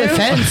need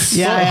self-defense.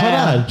 Hold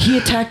on. He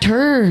attacked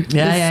her.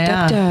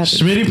 Yeah.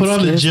 Smitty put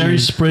on the Jerry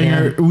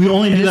Springer. Yeah. We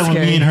only do that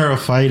when me and her are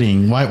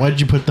fighting. Why did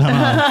you put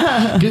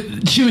that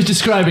on? She was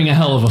describing a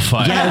hell of a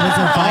fight. Yeah, it was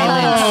a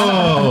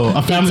violent.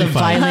 A family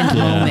fight. Violent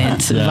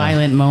moment.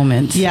 Violent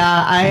moment.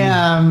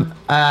 Yeah,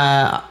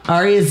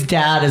 Arya's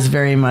dad is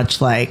very much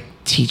like,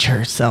 teach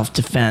her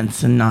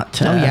self-defense and not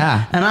to... Oh,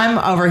 yeah. And I'm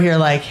over here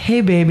like,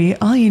 hey, baby,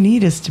 all you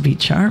need is to be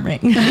charming.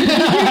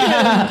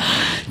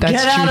 That's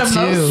Get out of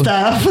most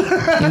stuff.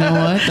 You know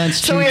what? That's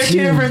true, So we have two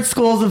different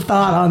schools of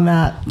thought on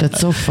that. That's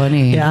so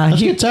funny. Yeah.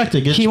 That's a good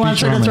tactic. He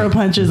wants her to throw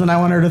punches and I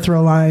want her to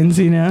throw lines,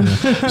 you know?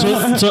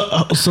 Yeah.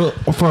 So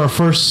for our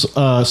first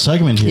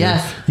segment here,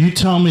 yes. You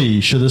tell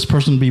me, should this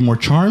person be more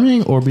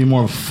charming or be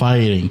more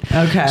fighting?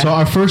 Okay. So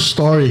our first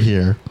story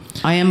here.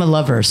 I am a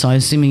lover, so I'm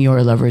assuming you're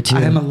a lover too.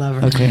 I am a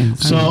lover. Okay.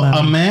 So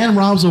a man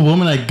robs a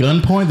woman at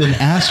gunpoint, then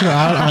asks her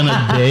out on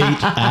a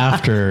date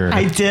after.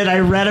 I did.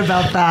 I read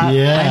about that.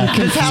 Yeah.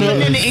 This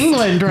happened in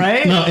England,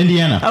 right? No,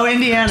 Indiana. Oh,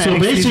 Indiana. So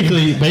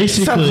basically,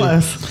 so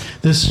close.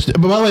 This.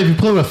 But by the way, if you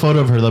put up a photo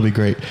of her, that'd be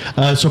great.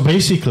 So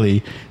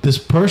basically, this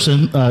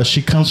person,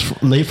 she comes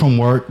late from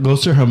work,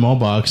 goes to her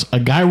mailbox. A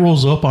guy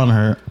rolls up on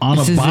her on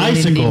a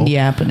bicycle.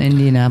 In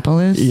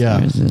Indianapolis. Yeah.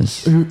 Where is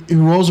this? He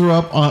rolls her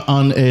up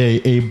on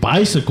a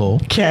bicycle.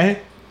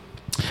 Okay.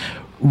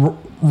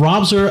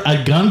 robs her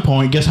at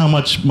gunpoint. Guess how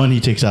much money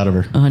he takes out of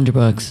her?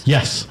 $100.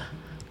 Yes,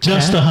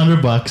 just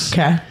 $100.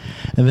 Okay.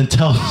 And then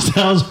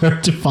tells her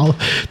to follow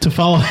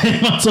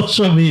him on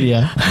social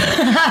media.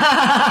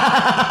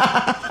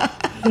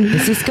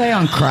 Is this guy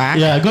on crack?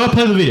 Yeah, go ahead and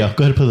play the video.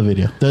 Go ahead and play the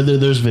video.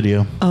 There's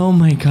video. Oh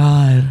my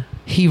God.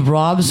 He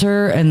robs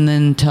her and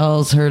then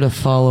tells her to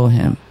follow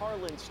him.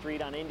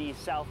 Street on Indy's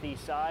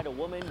southeast side, a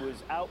woman was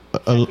out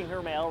checking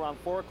her mail around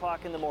 4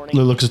 o'clock in the morning.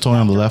 Looks at Tony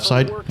on the left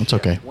side. It's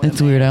okay.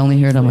 That's weird. I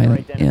only heard on my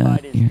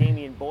identified as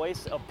Damian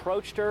Boyce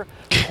approached her,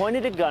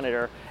 pointed a gun at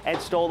her, and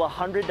stole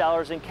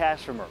 $100 in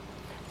cash from her.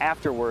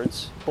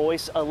 Afterwards,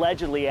 Boyce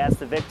allegedly asked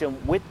the victim,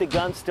 with the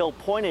gun still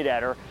pointed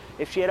at her,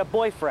 if she had a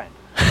boyfriend.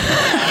 She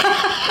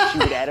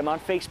would add him on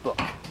Facebook.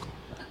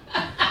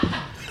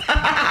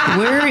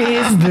 Where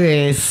is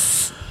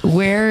this?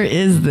 Where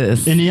is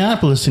this?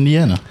 Indianapolis,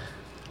 Indiana.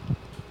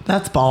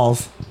 That's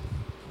balls.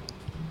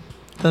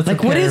 That's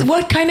like,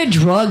 what kind of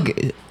drug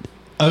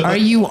are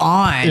you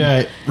on?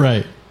 Yeah,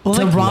 right. Well,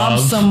 to rob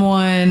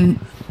someone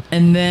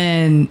and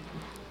then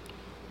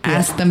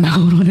ask them out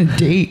on a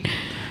date.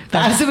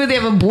 Ask them if they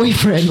have a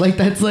boyfriend. Like,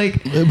 that's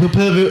like... But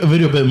play a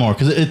video a bit more,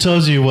 because it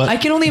tells you what... I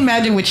can only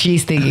imagine what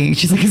she's thinking.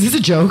 She's like, is this a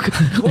joke?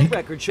 Court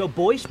records show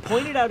Boyce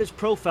pointed out his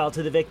profile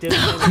to the victim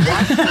and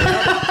watched her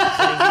up,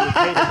 saying he would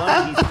pay the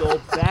money he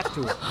stole back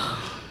to her.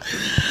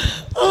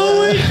 Oh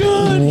my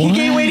God.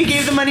 He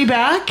gave the money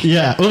back?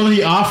 Yeah. Well,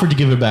 he offered to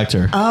give it back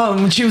to her. Oh,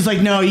 and she was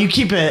like, no, you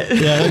keep it.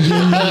 Yeah. You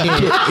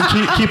need it.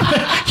 Keep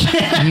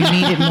it. You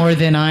need it more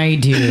than I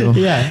do.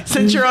 Yeah.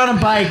 Since you're on a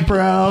bike,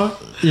 bro.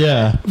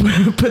 Yeah.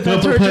 Put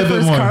that towards your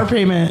first car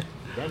payment.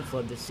 Then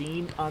fled the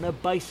scene on a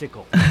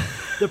bicycle.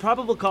 The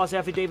probable cause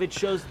affidavit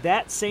shows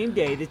that same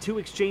day the two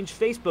exchanged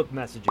Facebook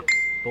messages.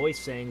 Boyce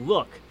saying,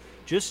 look,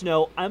 just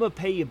know I'ma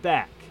pay you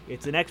back.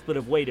 It's an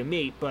expletive way to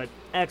meet, but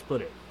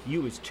expletive.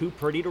 You is too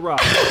pretty to rob.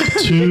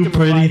 Too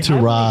pretty to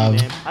rob.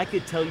 I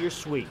could tell you're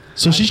sweet.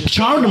 So she's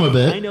charmed him a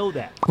bit. I know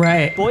that.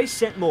 Right. Boyce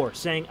sent more,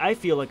 saying, I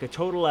feel like a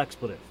total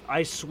expletive.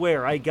 I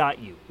swear I got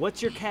you.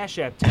 What's your Cash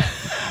App tag?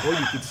 Or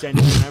you could send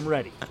it when I'm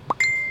ready.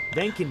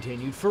 Then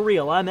continued, for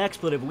real, I'm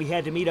expletive. We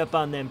had to meet up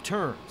on them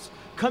terms.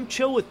 Come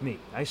chill with me.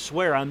 I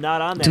swear I'm not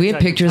on that. Do we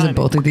have pictures of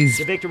both of these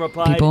the victim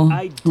replied, people?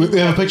 We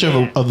have a picture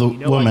of the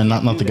woman,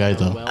 not the guy,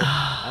 though. Well,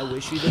 I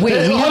wish you the Wait,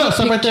 Hey, hold on,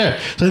 stop right there.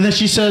 So then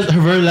she says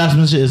her very last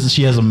message is that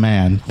she has a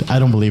man. I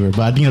don't believe her, but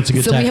I think that's a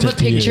good So we tactic have a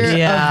picture to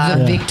use. of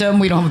the victim.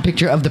 We don't have a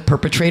picture of the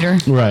perpetrator.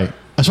 Right.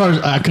 As far as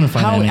I couldn't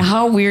find any.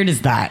 How weird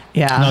is that?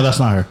 Yeah. No, that's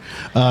not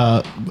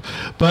her.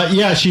 But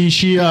yeah,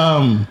 she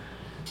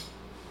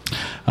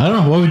I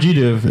don't know. What would you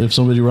do if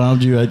somebody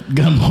robbed you at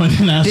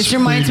gunpoint and asked? This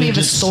reminds me of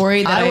a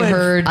story that I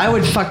heard. I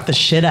would fuck the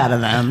shit out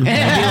of them. I'd be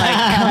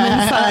like, come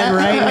inside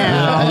right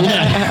now.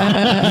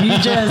 Yeah. You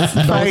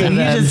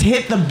just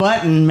hit the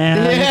button,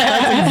 man.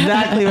 That's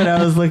exactly what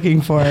I was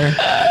looking for.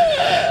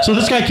 So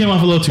this guy came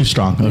off a little too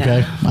strong. Okay,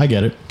 Yeah. I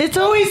get it. It's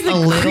always the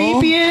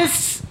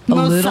creepiest, A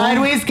most little?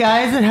 sideways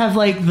guys that have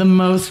like the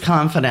most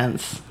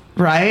confidence,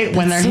 right?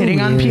 When they're That's so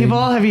hitting on weird. people.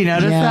 Have you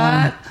noticed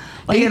that?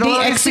 Like, They it'll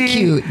always be-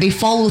 execute. They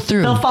follow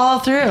through. They'll follow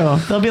through.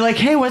 They'll be like,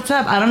 "Hey, what's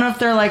up?" I don't know if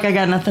they're like, "I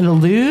got nothing to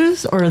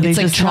lose," or they It's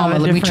like just trauma.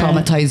 have a Let me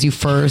different- traumatize you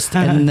first,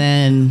 and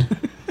then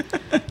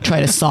try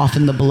to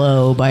soften the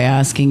blow by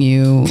asking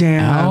you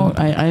Damn. out.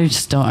 I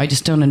just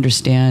don't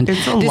understand.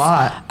 It's a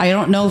lot. I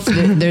don't know if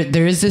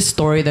there is this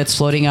story that's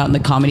floating out in the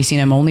comedy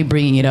scene. I'm only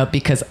bringing it up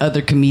because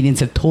other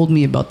comedians have told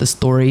me about the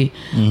story.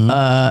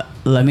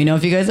 Let me know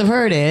if you guys have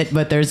heard it.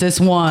 But there's this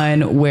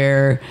one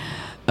where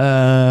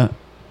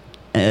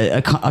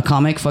a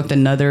comic fucked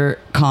another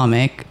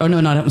comic. Oh no,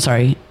 not I'm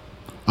sorry.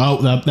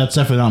 Oh, that's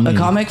definitely not me. A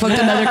comic fucked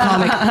another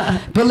comic.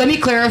 But let me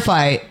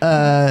clarify.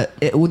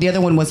 The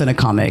other one wasn't a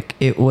comic.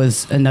 It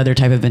was another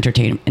type of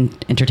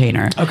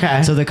entertainer.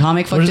 Okay. So the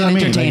comic What fucked does an that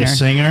mean? entertainer. Like a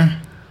singer?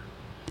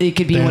 It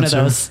could be one of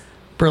Dancer? those.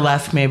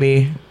 burlesque,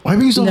 maybe. Why are you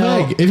being so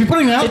No. vague? If you're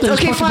putting it out there,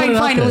 Okay, just fucking put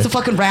fine. out It was a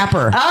there. fucking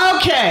rapper.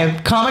 Okay,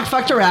 comic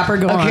fucked a rapper.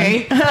 Go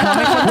Okay. on.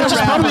 Comic fucked Which a is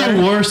rapper.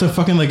 probably worse than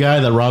fucking the guy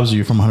that robs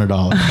you from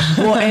 $100.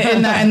 Well,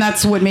 and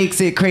that's what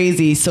makes it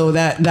crazy. So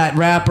that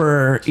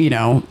rapper,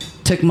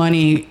 took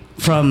money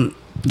from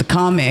the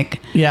comic.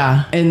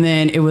 Yeah. And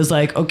then it was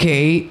like,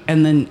 okay,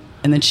 and then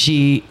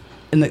she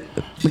and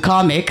the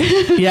comic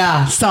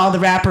Yeah. saw the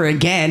rapper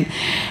again,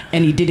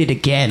 and he did it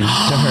again to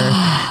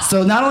her.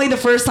 So not only the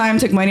first time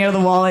took money out of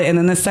the wallet, and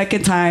then the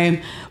second time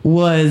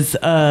was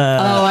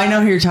Oh, I know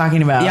who you're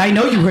talking about. yeah, I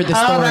know you heard the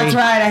story. Oh, that's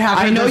right.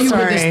 I know you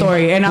heard the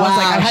story, and I was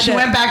like, I had she to,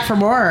 went back for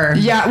more.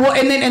 Yeah, well,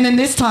 and then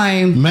this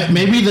time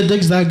Maybe the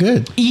dig's that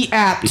good. he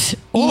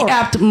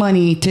apped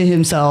money to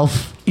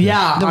himself.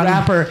 Yeah, the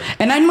rapper.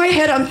 And in my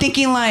head, I'm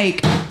thinking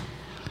like,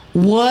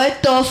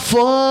 what the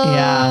fuck?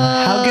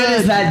 Yeah. How good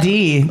is that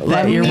D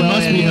that you're It willing?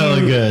 must be hella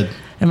good.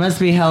 It must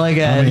be hella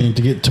good. I mean,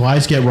 to get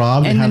get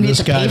robbed and, And have then you this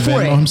have to guy pay for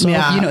Venmo it. himself.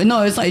 Yeah.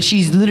 No, it's like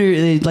she's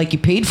literally like you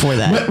paid for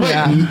that.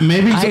 Wait,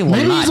 maybe I will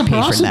maybe he's a not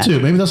pay for that.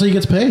 prostitute. Maybe that's how he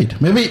gets paid.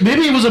 Maybe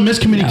it was a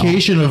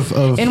miscommunication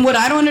of And what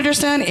I don't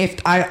understand,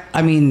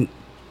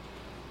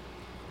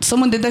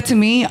 someone did that to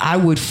me, I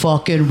would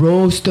fucking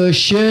roast the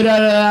shit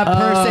out of that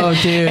person.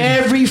 Dude.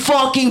 Every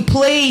fucking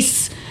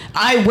place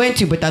I went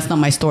to, but that's not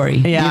my story.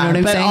 Yeah, you know what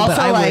I'm but saying? also,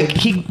 but like,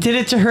 he did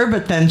it to her,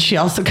 but then she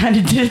also kind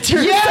of did it to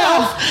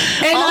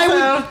herself. And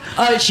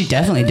also, she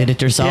definitely did it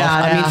to herself. Yeah,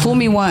 I mean, fool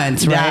me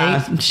once, right?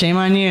 Yeah, shame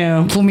on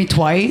you. Fool me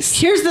twice.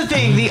 Here's the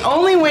thing. The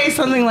only way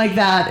something like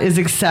that is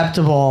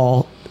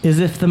acceptable is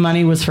if the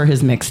money was for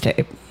his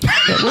mixtape.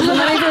 Was the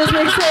money for his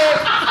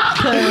mixtape?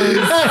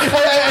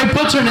 It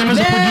puts her name as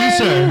a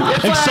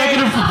producer.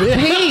 Executive.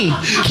 Hey,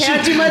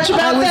 Can't do much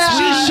about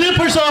that. She shipped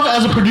herself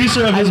as a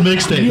producer of his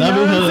mixtape. That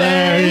was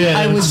hilarious.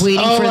 I was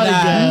waiting for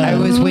that. God. I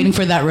was waiting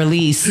for that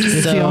release.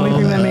 It's the only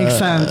thing that makes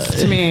sense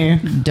to me.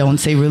 Don't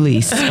say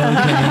release. Okay.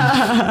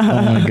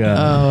 Oh my god.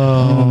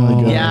 Oh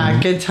my god. Yeah,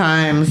 good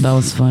times. That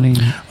was funny.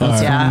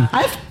 That's Yeah,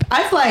 funny.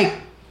 I've like.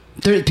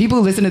 There, people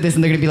who listen to this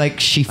and they're gonna be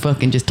like, she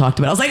fucking just talked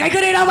about it. I was like, I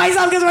couldn't help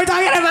myself because we're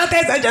talking about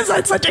this.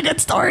 It's such a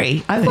good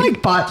story. I've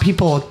like bought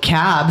people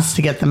cabs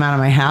to get them out of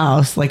my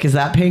house. Like, is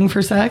that paying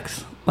for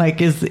sex?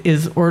 Like,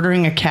 is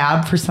ordering a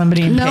cab for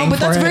somebody and No, paying but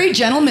for that's it? very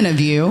gentleman of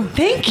you.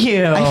 Thank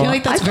you. I feel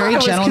like that's I very thought it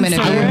was gentleman of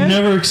you. I would considerate.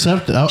 never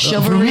accept it.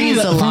 Chivalry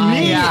is a lie.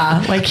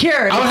 Yeah, like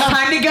here, it's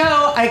time to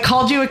go. I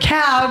called you a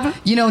cab.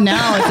 You know,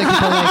 now it's like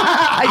people are like,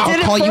 I did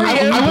it call for you you.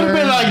 an I would have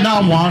been like, no,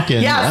 I'm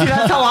walking. Yeah, see,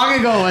 that's how long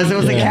ago it was. It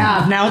was a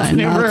cab. Now it's an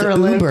Now Uber. it's or a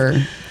an Lyft.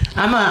 Uber.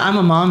 I'm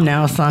a mom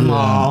now, so I'm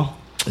all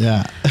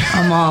Yeah.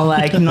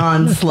 like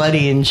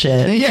non-slutty and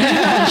shit.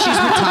 Yeah, she's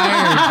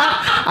retired.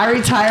 I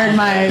retired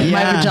my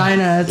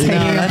vagina. It's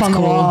hanging up that's on the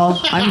cool. wall.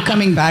 I'm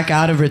coming back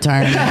out of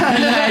retirement.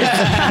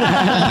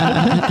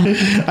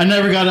 I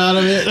never got out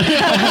of it.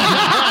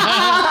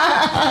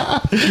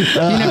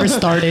 You never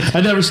started.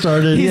 I never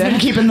started. He's been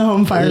keeping the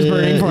home fires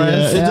burning for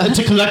us. It's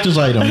a collector's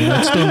item.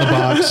 It's still in the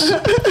box.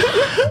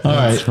 All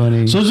right.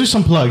 funny. So let's do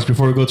some plugs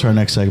before we go to our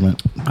next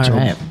segment. All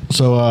right.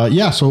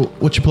 So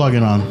what you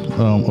plugging on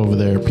over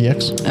there,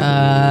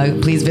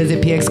 PX? Please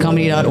visit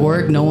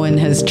pxcomedy.org. No one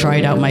has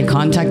tried out my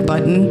contact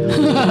button.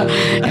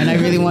 And I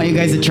really want you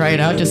guys to try it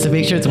out just to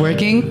make sure it's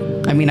working.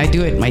 I mean, I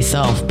do it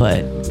myself, but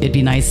it'd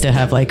be nice to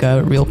have like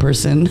a real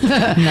person.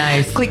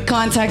 Nice. Click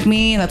contact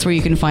me. That's where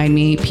you can find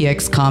me,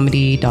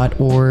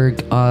 pxcomedy.org.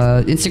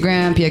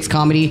 Instagram,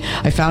 pxcomedy.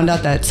 I found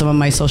out that some of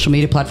my social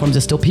media platforms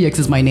are still PX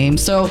is my name.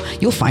 So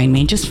you'll find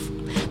me. Just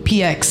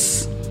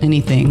PX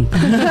anything.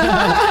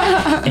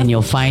 And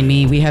you'll find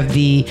me. We have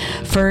the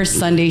first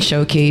Sunday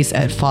showcase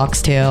at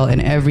Foxtail, and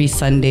every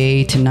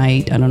Sunday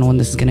tonight, I don't know when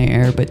this is going to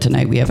air, but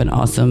tonight we have an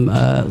awesome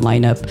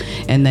lineup.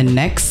 And then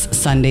next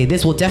Sunday,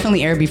 this will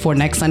definitely air before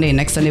next Sunday.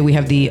 Next Sunday we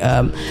have the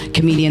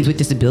Comedians with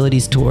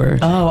Disabilities tour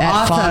at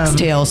awesome.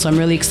 Foxtail. So I'm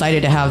really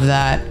excited to have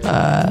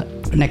that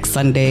next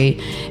Sunday.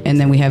 And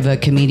then we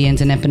have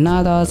Comedians and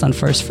Empanadas on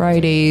first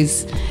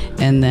Fridays.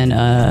 And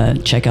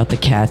then check out the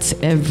Cats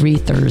every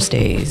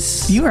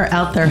Thursdays. You are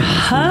out there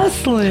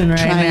hustling right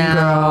Trying, now.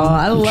 girl.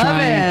 I I'm love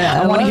trying. it.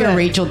 I want to love hear it.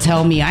 Rachel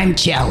tell me I'm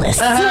jealous.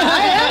 I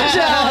am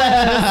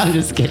jealous. I'm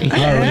just kidding. All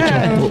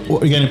right,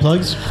 Rachel. You got any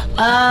plugs?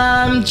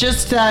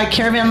 Just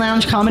Caravan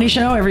Lounge comedy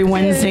show every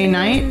Wednesday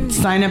night.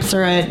 Signups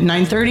are at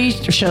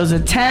 9:30, shows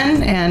at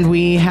 10, and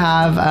we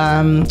have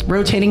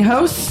rotating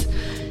hosts.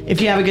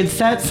 If you have a good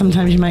set,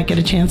 sometimes you might get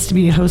a chance to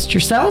be a host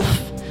yourself.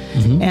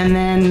 Mm-hmm. And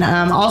then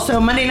also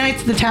Monday nights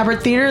at the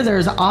Tabard Theater,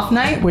 there's Off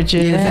Night, which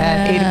is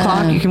at 8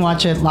 o'clock. You can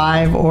watch it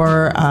live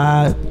or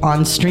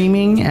on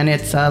streaming, and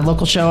it's a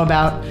local show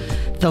about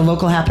the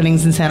local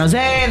happenings in San Jose,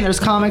 and there's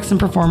comics and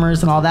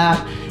performers and all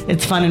that.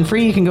 It's fun and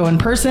free. You can go in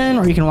person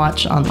or you can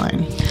watch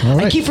online. All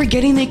right. I keep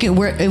forgetting they can.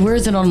 Where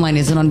is it online?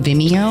 Is it on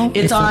Vimeo?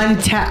 It's on.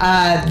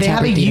 They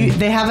have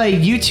a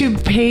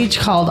YouTube page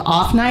called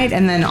Off Night,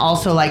 and then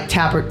also like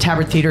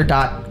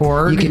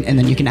tabardtheater.org. You can, and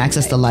then you can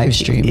access the live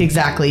stream.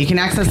 Exactly. You can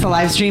access the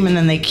live stream, and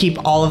then they keep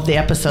all of the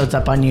episodes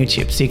up on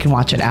YouTube, so you can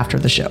watch it after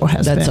the show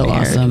has That's been so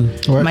aired. awesome.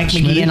 All right, Mike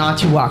Schmitty? McGee and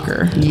Atu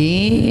Walker.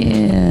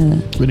 Yeah.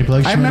 Any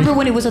plugs? I remember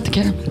when it was at the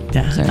Caravan.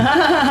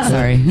 Yeah.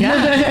 Sorry.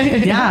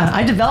 Yeah,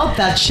 I developed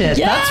that shit.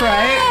 Yes! That's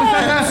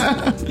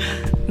right.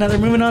 Now they're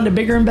moving on to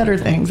bigger and better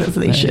things, as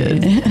they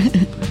should.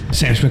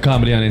 Sam Schmidt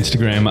Comedy on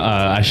Instagram.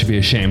 I Should Be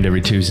Ashamed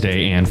every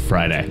Tuesday and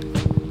Friday.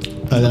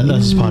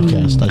 That's his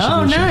podcast. I should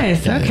Oh, be ashamed.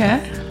 nice. Yeah, Okay.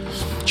 yeah.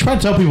 You should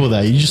probably tell people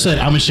that. You just said,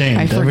 I'm ashamed.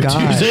 I every forgot.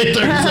 Tuesday,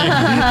 Thursday.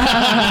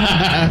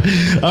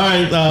 All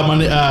right.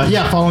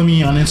 Follow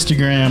me on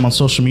Instagram, on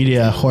social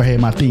media, Jorge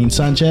Martin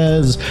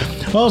Sanchez.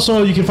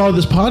 Also, you can follow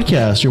this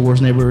podcast, Your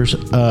Worst Neighbors,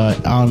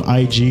 on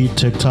IG,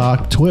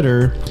 TikTok,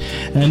 Twitter.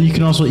 And you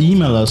can also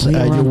email us We're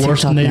at on your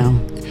worst TikTok now.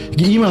 You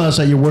can email us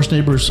at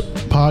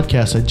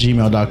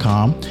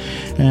yourworstneighborspodcast@gmail.com.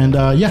 And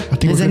I think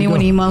Does we're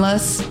anyone go. email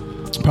us?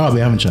 Probably.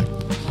 I haven't checked.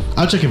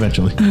 I'll check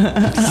eventually.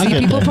 See,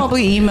 people are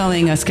probably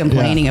emailing us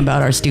complaining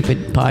about our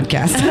stupid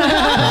podcast.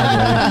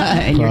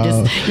 And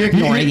you're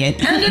ignoring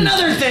it. And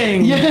another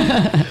thing.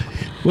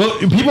 Well,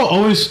 people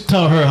always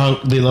tell her how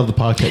they love the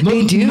podcast.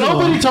 They do.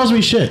 Nobody tells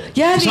me shit.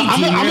 Yeah, they do. I'm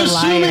You're a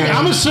assuming. liar.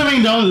 I'm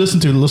assuming. Don't listen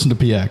to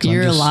PX.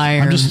 You're a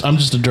liar. I'm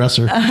just a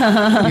dresser.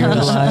 You're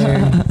a liar.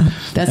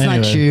 That's not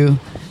Anyway. true.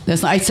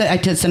 That's I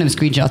send him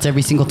screenshots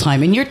every single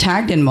time, and you're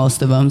tagged in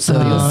most of them, so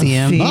you'll see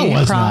him. No, it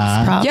was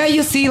not. Props. Yeah,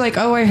 you'll see like,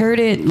 oh, I heard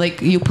it.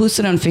 Like you post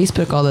it on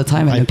Facebook all the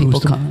time, and then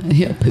people come.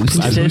 Yeah, post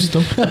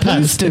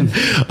him.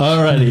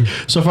 Alrighty.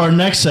 So for our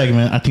next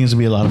segment, I think it's gonna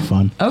be a lot of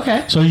fun.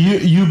 Okay. So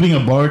you being a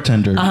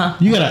bartender,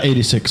 you got to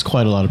 86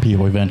 quite a lot of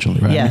people eventually,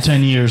 right? Yes.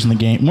 10 years in the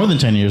game, more than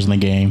 10 years in the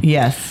game.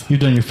 Yes. You've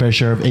done your fair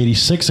share of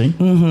 86ing.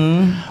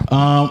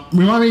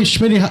 Remind me,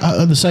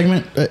 Schmitty, the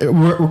segment.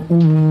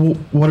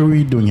 What are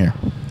we doing here?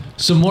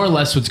 So more or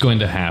less what's going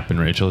to happen,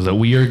 Rachel, is that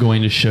we are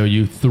going to show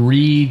you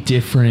 3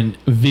 different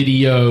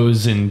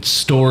videos and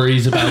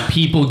stories about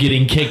people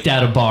getting kicked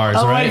out of bars,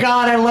 Oh right? my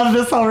God, I love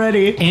this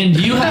already. And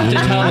you have to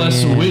tell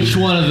us which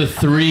one of the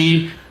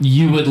 3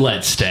 you would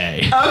let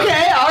stay. Okay,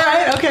 all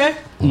right, okay.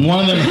 One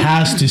of them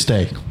has to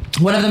stay.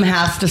 One of them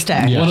has to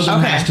stay. One of them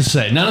Okay. has to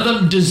stay. None of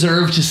them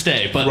deserve to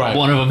stay, but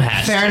one of them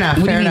has Fair to. enough,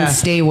 What do fair you mean enough.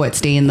 stay? What,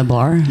 stay in the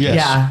bar? Yes.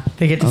 Yeah,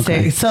 they get to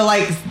Okay. stay. So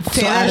like,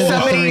 say out there's of the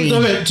somebody, 3.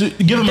 Okay, to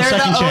give them a they're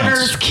second the chance.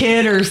 owner's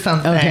kid or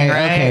something, Okay,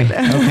 right? okay,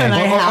 okay. And I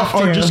have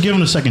Or to. just give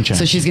them a second chance.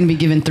 So she's going to be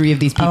given 3 of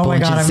these people Oh my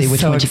and God, she'll I'm say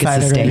which so one she gets to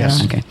excited stay. right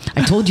now. Okay.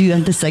 I told you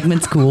that the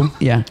segment's cool.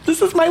 Yeah.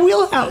 This is my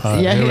wheelhouse.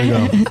 Here we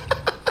go.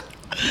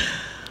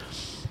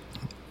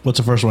 What's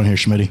the first one here,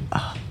 Schmitty?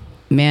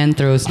 Man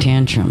throws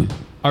tantrum.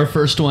 Our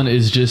first one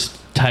is just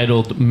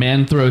titled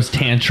 "Man Throws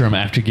Tantrum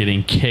After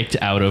Getting Kicked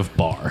Out of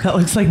Bar." That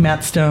looks like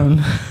Matt Stone.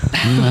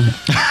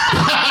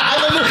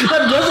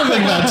 That doesn't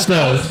make that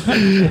stuff.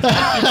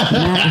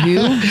 Matt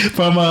who?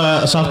 From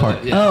South Park.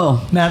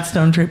 Oh. Matt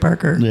Stone, Trey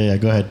Parker. Yeah,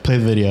 go ahead. Play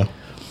the video.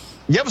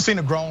 You ever seen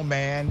a grown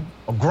man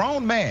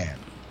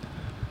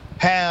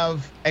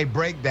have a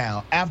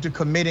breakdown after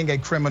committing a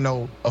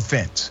criminal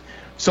offense?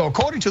 So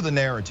according to the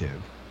narrative,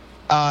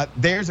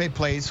 there's a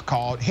place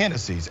called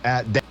Hennessy's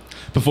at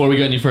Before we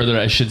go any further,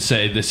 I should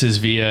say this is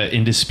via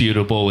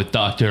Indisputable with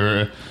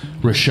Dr.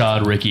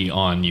 Rashad Ricky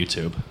on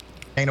YouTube.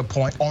 Dana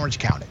Point, Orange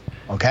County,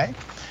 okay?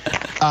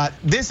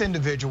 This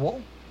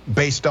individual,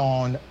 based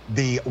on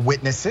the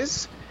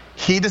witnesses,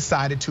 he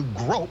decided to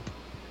grope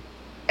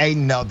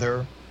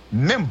another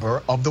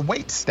member of the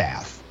wait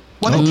staff.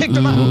 Well, they kicked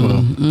him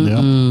out,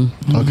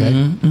 Yeah.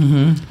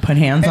 Okay. Put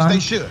hands as on. they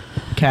should.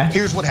 Okay.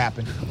 Here's what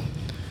happened.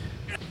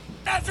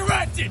 That's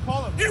arrested!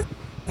 You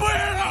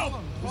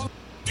weirdo!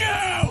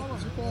 Go!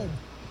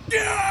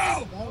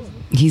 Go!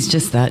 He's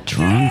just that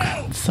drunk.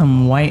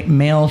 Some white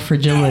male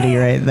fragility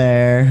right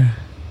there.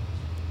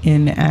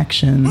 In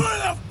action. Who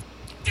the f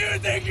do you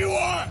think you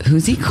are?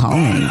 Who's he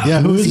calling?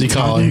 Yeah, who is he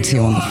talking calling? to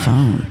on the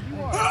phone?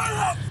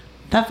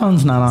 That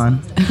phone's not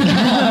on.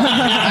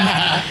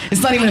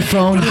 It's not even a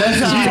phone.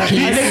 I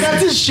think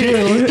that's his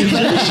shoe.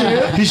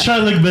 He's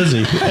trying to look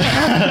busy.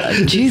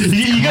 Jesus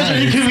You guys are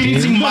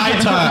inconveniencing my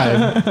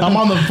time. I'm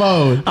on the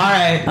phone. All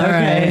right.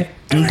 Okay.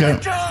 Okay.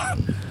 Job!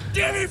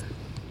 Give me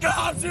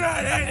jobs and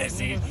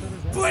Hennessy!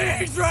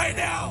 Please, right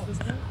now!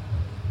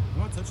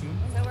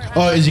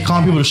 Oh, is he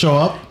calling people to show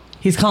up?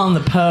 He's calling the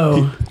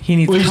Poe. He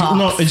needs Is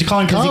cops. he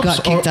calling Because cops?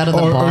 he got kicked out of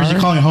the or is he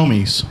bar? calling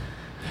homies?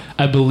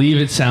 I believe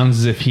it sounds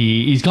as if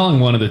he's calling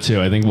one of the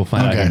 2. I think we'll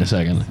find out here in a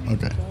second.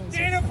 Okay.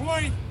 Dana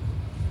Point!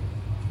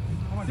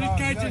 This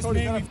guy just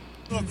made me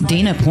look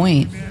Dana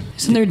Point.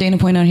 Isn't there a Dana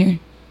Point out here?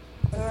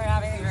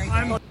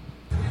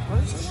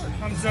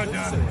 I'm so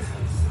done.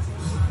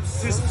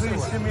 Just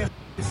please give me a...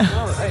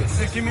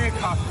 Just give me a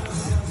copy.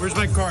 Where's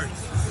my card?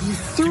 You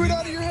threw it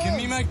out of your hand.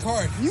 Give me my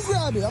card. You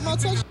grab it. I'm not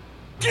touching.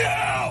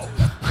 Go!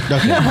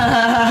 Okay.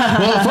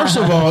 Well, first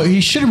of all, he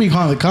shouldn't be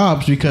calling the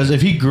cops because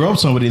if he groped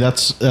somebody,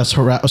 that's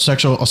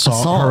sexual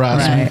assault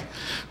harassment. right.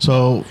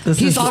 So This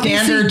He's is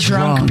obviously standard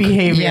drunk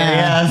behavior.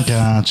 Yeah. Yes.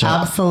 Gotcha.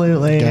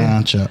 Absolutely.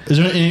 Gotcha. Is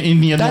there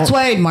any other? That's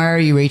why I admire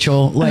you,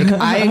 Rachel. Like,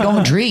 I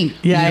don't drink.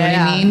 Yeah, you know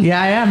yeah, what I mean?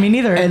 yeah, me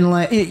neither. And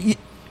like,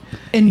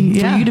 and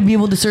Yeah. for you to be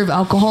able to serve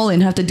alcohol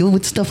and have to deal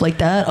with stuff like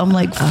that, I'm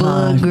like,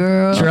 fuck,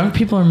 girl. Drunk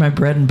people are my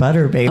bread and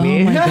butter,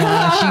 baby. Oh my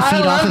gosh, you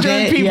feed I off love of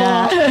drunk it. people.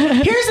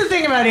 Yeah. Here's the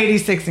thing about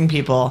 86ing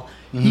people.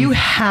 You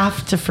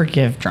have to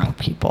forgive drunk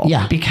people.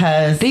 Yeah.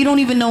 Because They don't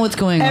even know what's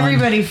going on.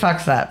 everybody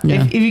fucks up.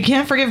 Yeah. If you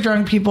can't forgive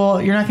drunk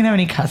people, you're not going to have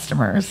any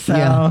customers. So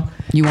Yeah.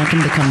 You want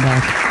them to come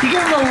back. you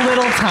give them a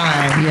little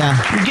time.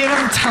 Yeah. You give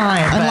them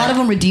time. And a lot of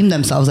them redeem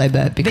themselves, I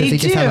bet, because they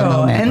just have a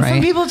moment, and right?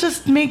 some people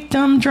just make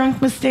dumb drunk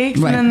mistakes,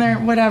 Right. and then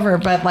they're whatever.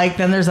 But like,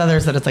 then there's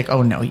others that it's like,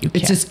 oh no, you can't.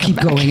 it's just come keep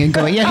back. going and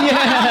going.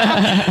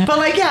 Yeah. But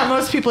like, yeah,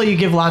 most people you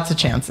give lots of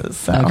chances.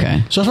 So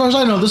Okay. So as far as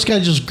I know, this guy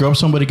just groped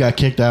somebody, got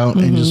kicked out,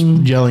 and just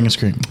yelling and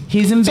screaming.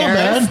 he's not bad.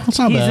 embarrassed. It's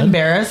not He's bad.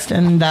 embarrassed,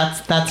 and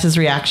that's his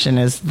reaction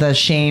is the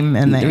shame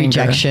and the The anger.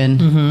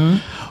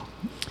 rejection.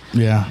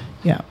 Yeah.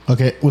 Yeah.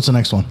 Okay. What's the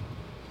next one?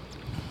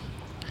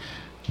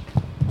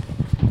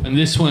 And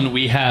this one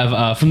we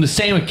have from the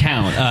same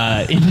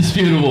account,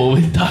 Indisputable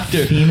with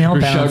Dr. Female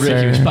Rashad bouncer.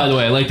 Ricky, which, by the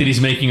way, I like that he's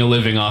making a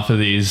living off of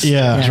these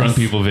Yeah. drunk Yes.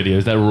 people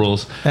videos. That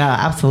rules. Yeah,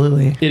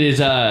 absolutely. It is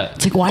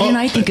It's like, why didn't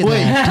I think of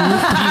wait.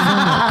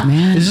 that?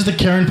 Man. Is this the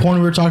Karen porn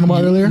we were talking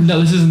about earlier? no,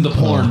 this isn't the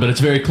porn, but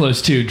it's very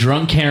close too.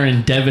 Drunk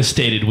Karen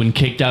devastated when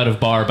kicked out of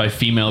bar by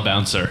female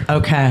bouncer.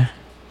 Okay.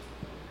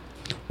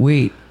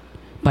 Wait.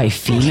 By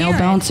female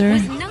bouncer?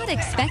 Was not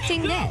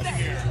expecting this.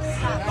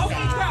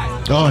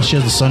 Oh, and she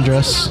has the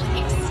sundress.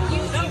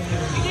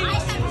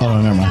 Oh,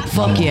 never mind.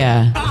 Fuck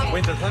yeah.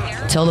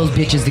 Tell those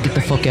bitches to get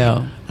the fuck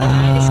out.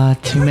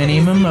 Too many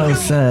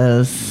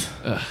mimosas.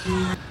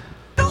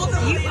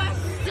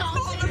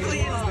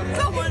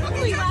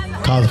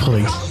 Call the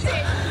police.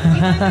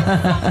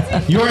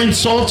 You're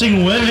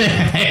insulting women.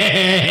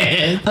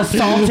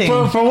 Assaulting.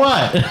 For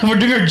what? For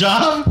doing your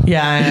job?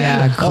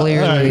 Yeah,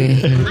 Clearly.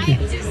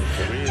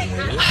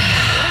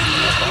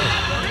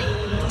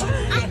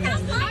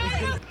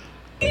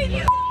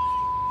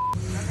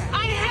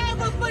 I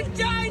have a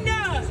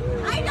vagina.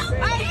 I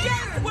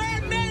just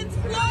wear men's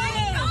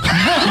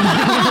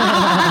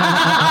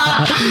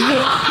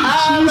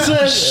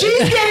clothes.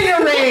 She's getting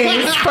a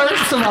raise,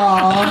 first of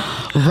all.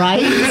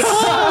 Right? I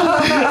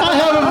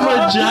have a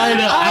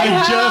vagina. I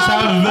just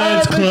have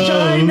men's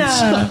clothes.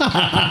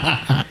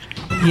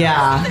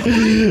 Yeah.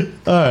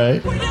 All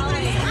right.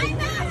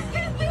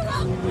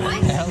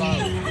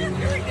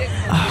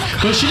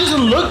 But she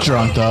doesn't look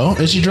drunk, though.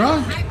 Is she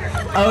drunk?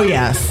 Oh,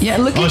 yes. Yeah,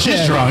 look at Oh,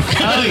 she's drunk.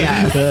 Oh,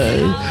 yes.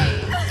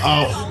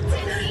 Oh.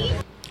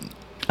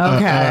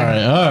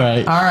 Okay.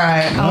 All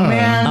right. Oh,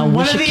 man. I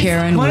wish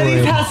Karen one of these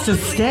would. has to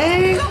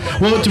stay.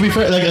 Well, to be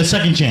fair, like a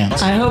second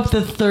chance I hope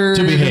the third.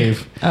 to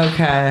behave.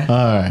 Okay.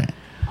 All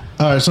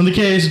right. So in the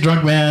case,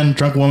 drunk man,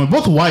 drunk woman,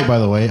 both white, by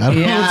the way. I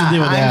don't know what to do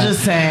with that. I'm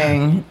just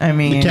saying. I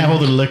mean. You can't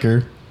hold the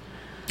liquor.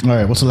 All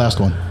right. What's the last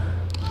one?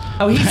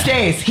 Oh, he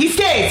stays. He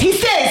stays.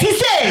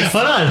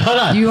 Hold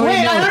on. You already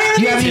Wait, know. I don't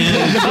You even haven't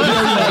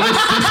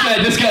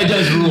need even This guy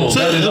does rule.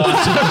 That is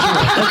awesome.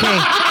 Okay,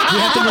 you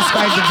have to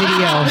describe the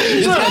video.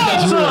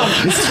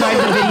 Describe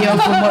the video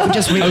from what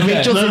just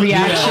Rachel's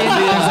reaction.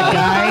 There's a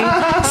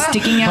guy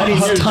sticking out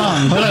his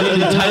tongue.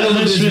 The title of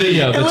this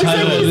video. It looks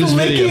like he's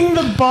licking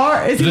the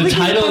bar. Is he The licking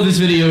title of this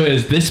video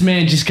is "This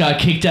man just got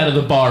kicked out of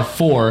the bar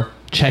for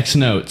checks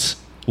notes,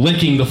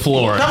 licking the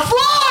floor." the floor.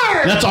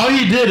 That's all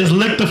you did is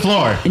lick the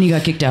floor. And you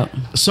got kicked out.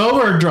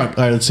 Sober or drunk?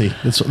 All right, let's see.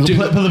 Let's play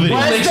the video.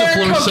 Was Makes the there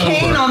floor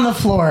cocaine sober. on the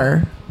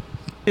floor?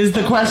 Is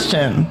the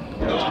question.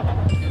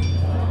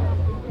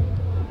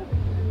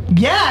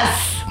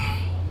 Yes.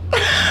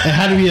 It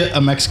had to be a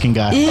Mexican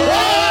guy.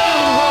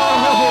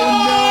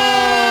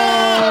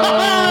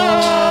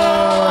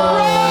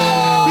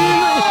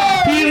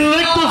 He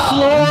licked the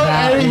floor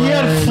and he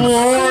had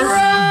floor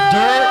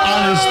dirt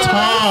on his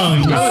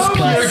tongue.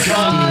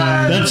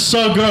 That's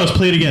so gross.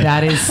 Play it again.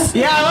 That is.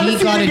 Yeah, I wanna he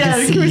see got it a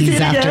again. Can we see disease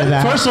it after again?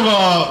 that. First of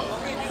all,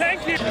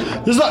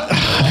 there's not.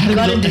 It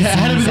got a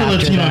had to be the disease after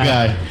Latino that.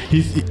 guy.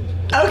 He's.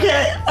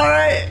 Okay. All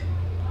right.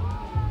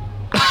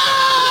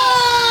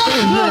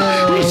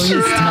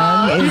 His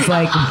tongue is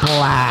like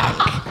black.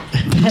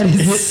 That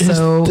is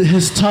so.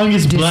 His tongue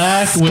is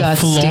black with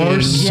floor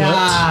disgusting. soot.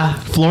 Yeah.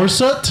 Floor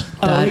soot.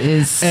 That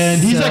is.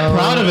 And he's like so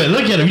proud of it.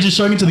 Look at him. He's just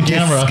showing it to the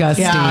camera.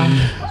 Disgusting.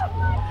 Yeah.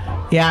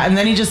 Yeah, and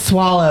then he just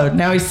swallowed.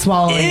 Now he's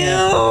swallowing it.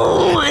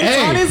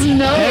 It's on his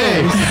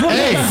nose.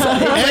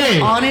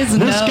 Hey, on his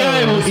this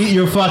guy nose. will eat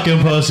your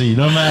fucking pussy,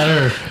 no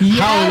matter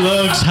how it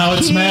looks, how it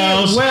he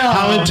smells, will.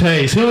 how it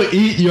tastes. He'll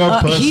eat your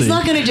pussy. He's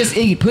not gonna just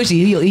eat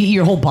pussy. He'll eat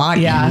your whole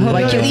body. Yeah.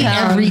 Like he'll eat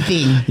Yeah.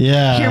 everything.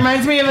 Yeah. He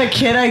reminds me of a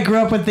kid I grew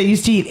up with that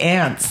used to eat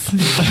ants.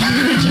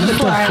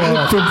 Just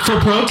like, for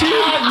protein?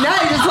 no,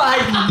 he just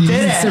like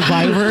did it.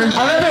 Survivor. I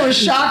don't know if it was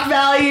shock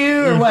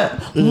value or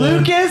what.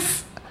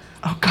 Lucas.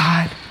 Oh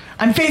God,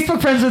 I'm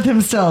Facebook friends with him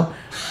still.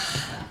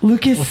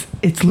 Lucas,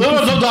 it's Lucas.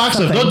 No, don't dox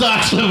him. Don't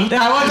dox him.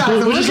 Yeah, I won't dox him.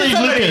 We'll just say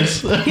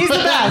Lucas. Lucas. He's the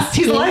best.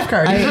 He's a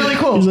lifeguard. He's really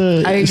cool.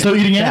 He's still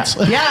eating ants?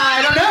 Yeah,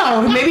 I don't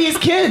know. Maybe his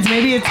kids.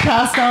 Maybe it's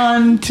passed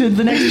on to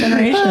the next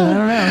generation. I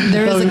don't know.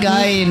 There was a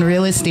guy in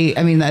real estate.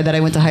 I mean, that I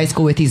went to high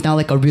school with. He's now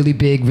like a really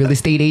big real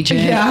estate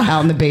agent out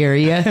in the Bay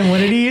Area. And what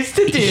did he used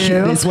to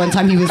do? This one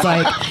time he was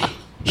like,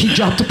 he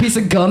dropped a piece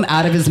of gum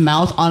out of his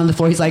mouth on the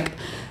floor. He's like,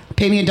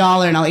 pay me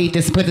 $1 and I'll eat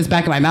this and put this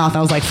back in my mouth.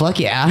 I was like, fuck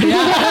yeah.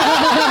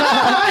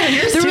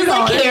 There was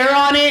like hair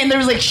on it and there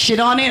was like shit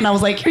on it. And I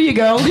was like, here you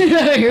go.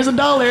 Here's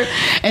 $1.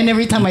 And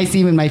every time I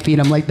see him in my feed,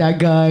 I'm like, that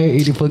guy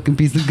ate a fucking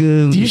piece of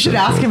gum. You should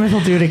ask him if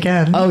he'll do it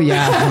again. Oh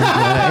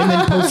yeah. And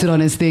then post it on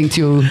his thing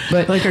too.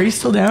 But Like, are you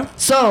still down?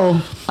 so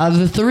of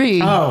the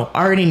three, Oh,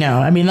 already know.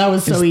 I mean, that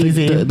was so it's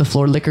easy. The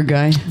floor liquor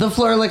guy. The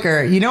floor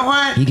liquor. You know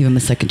what? You give him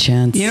a second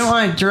chance. You know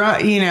what?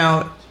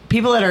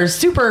 People that are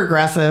super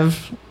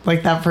aggressive,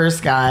 like that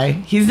first guy,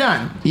 he's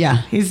done.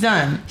 Yeah. He's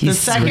done. The He's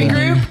second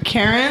done. group,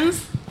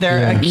 Karens,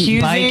 they're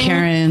accusing. By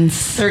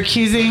Karens. They're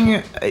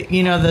accusing,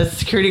 the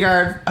security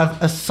guard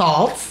of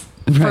assault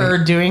for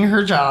doing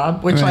her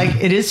job, which Right.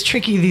 like it is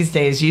tricky these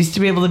days. You used to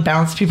be able to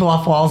bounce people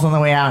off walls on the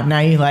way out. Now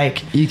you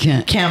You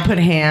can't. put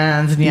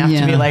hands, and you have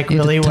to be like you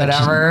have to really touch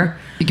whatever. them.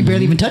 You can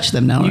barely even touch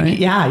them now, right?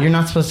 Yeah, you're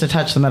not supposed to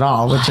touch them at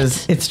all, which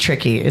is it's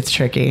tricky. It's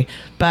tricky.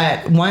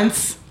 But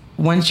once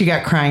you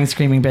got crying,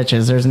 screaming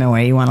bitches, there's no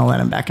way you want to let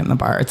them back in the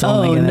bar. It's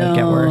only going to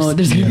get worse.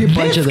 There's gonna be a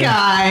bunch This of them.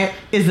 guy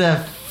is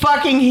a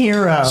fucking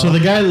hero. So the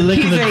guy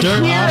licking He's the a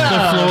dirt hero. off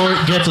the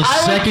floor gets a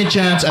second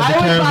chance at the I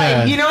would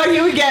caravan. you know what?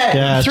 He would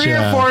get 3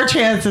 or 4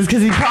 chances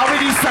because he'd probably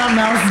do something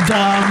else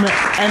dumb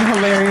and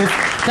hilarious.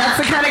 That's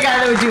the kind of guy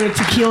that would do a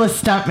tequila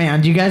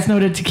stuntman. Do you guys know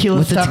what a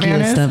tequila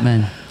stuntman is?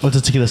 Stuntman? What's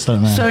a tequila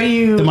stuntman? So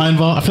am I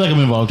involved? I feel like I'm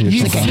involved here.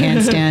 It's like a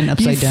handstand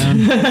upside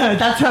down.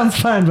 That sounds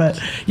fun,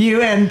 but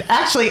you and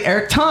actually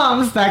Eric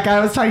Toms, that guy I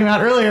was talking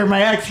about earlier,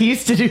 my ex, he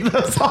used to do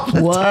those all the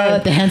time.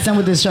 What? The handstand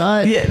with the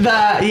shot?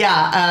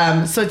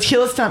 Yeah. So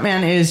tequila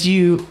stuntman is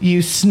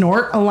you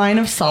snort a line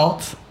of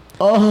salt.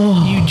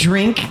 Oh. You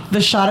drink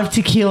the shot of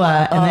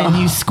tequila and then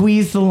you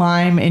squeeze the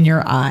lime in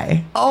your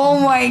eye.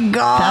 Oh my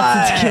god.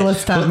 That's a tequila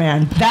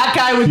stuntman. That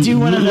guy would do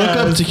one of those. Look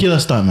up tequila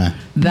stuntman.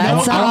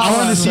 That sounds I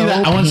want to see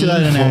that. I want to see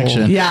that in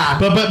action. Yeah.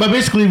 But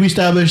basically, we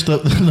established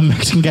the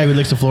Mexican guy who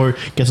licks the floor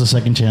gets a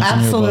second chance.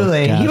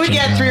 Absolutely. He would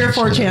get 3 or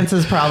 4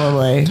 chances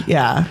probably.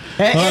 Yeah.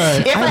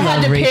 right. If I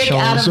had to pick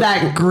out of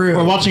that group.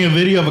 We're watching a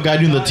video of a guy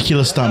doing the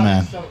tequila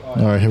stuntman.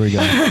 All right, here we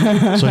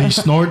go. So he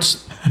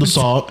snorts the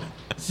salt.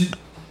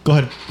 Go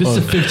ahead. This is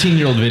a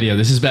 15-year-old video.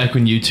 This is back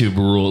when YouTube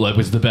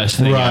was the best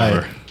thing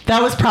ever.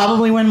 That was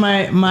probably when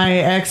my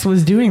ex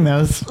was doing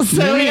those.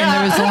 So Really?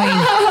 yeah. And there was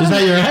only Is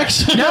that your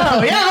ex?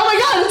 No, yeah. Oh my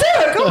God, do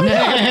it.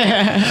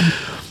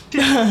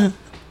 Go ahead.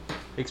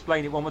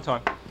 Explain it one more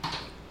time.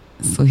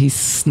 So he's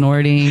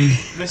snorting.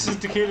 This is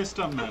Tequila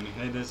Stuntman.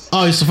 Okay, this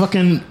Oh, he's a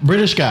fucking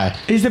British guy.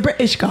 He's a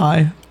British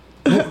guy.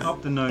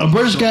 up the nose. A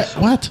British guy?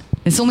 What?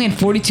 It's only had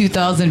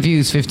 42,000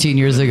 views 15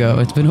 years ago.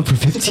 It's been up for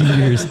 15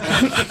 years.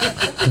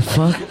 The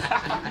fuck?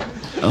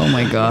 Oh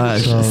my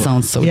gosh. That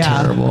sounds so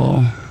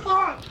terrible.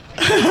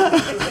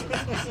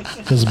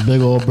 His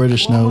big old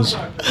British nose.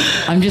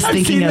 I'm just I've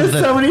thinking seen of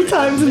this so many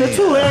times and it's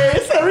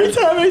hilarious every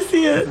time I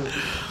see it.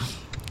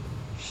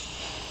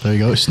 There you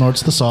go. He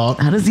snorts the salt.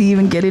 How does he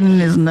even get it in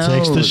his nose?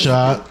 Takes the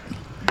shot.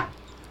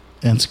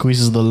 And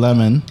squeezes the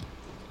lemon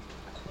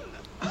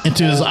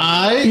into his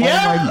eye.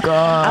 Yeah. Oh my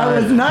god. I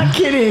was not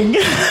kidding.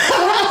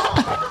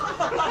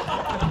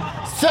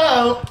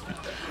 So,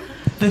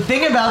 the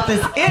thing about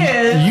this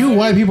is... You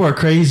white people are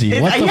crazy.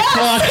 What the yes!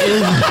 fuck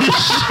is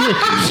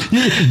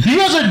this shit? You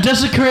guys are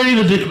desecrating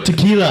the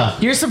tequila.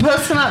 You're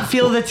supposed to not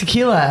feel the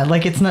tequila.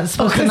 Like, it's not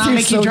supposed to not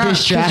make you drunk.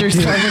 Because you're so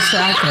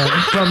distracted.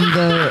 From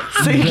the,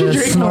 So you can the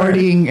drink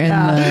snorting more.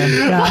 and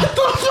the... What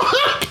the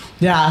fuck?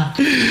 Yeah.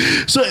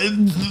 So,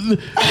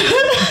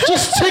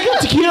 just take a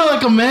tequila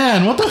like a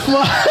man. What the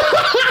fuck?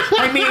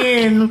 I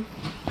mean,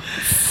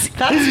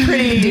 that's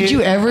pretty... Did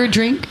you ever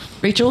drink,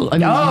 Rachel? I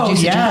mean, Oh, did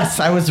you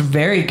yes. I was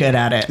very good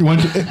at it.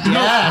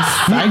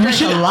 Yes. I drank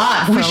a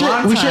lot for a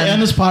long We should time.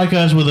 end this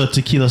podcast with a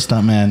tequila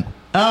stuntman.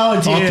 Oh,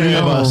 dude. All 3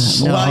 of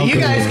us. No. Well, you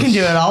guys can do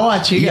it. I'll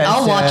watch you guys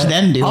I'll do watch it.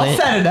 them do I'll it.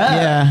 set it up.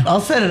 Yeah. I'll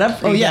set it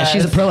up for Oh, you yeah, guys.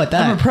 she's a pro at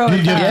that. I'm a pro at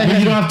You that.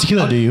 don't have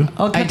tequila, do you?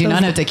 I'll I cut do those-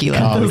 not have tequila.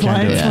 cut those we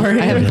can't do lines that. for you.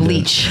 I have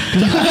bleach.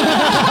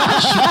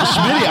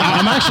 Smitty,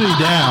 I'm actually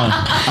down.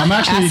 I'm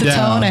actually Acetone.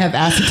 down. I have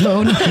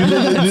acetone.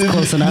 That's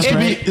close enough,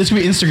 right? This could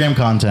be Instagram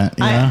content.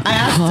 You know?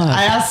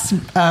 I asked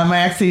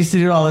my ex that used to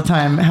do it all the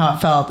time how it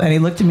felt, and he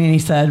looked at me and he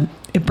said,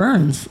 "It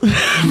burns."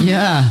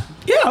 Yeah.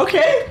 Yeah,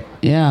 okay.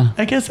 Yeah.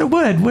 I guess it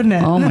would, wouldn't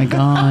it? Oh my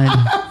god.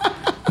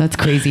 That's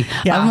crazy.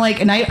 Yeah. I'm like,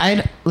 and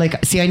I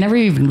like, see, I never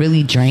even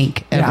really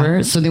drank ever.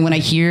 Yeah. So then when I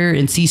hear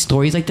and see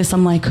stories like this,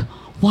 I'm like,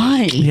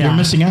 why? Yeah. You're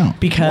missing out.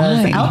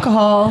 Because Why?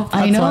 alcohol.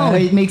 I that's know why.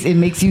 it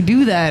makes you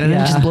do that, and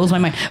Yeah. it just blows my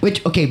mind.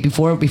 Which okay,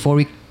 before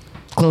we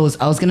close,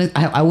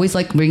 I always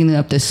like bringing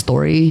up this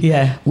story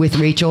with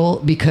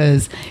Rachel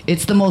because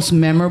it's the most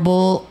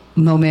memorable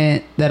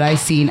moment that I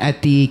seen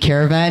at the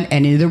caravan,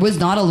 and there was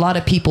not a lot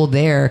of people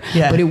there,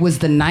 but it was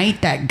the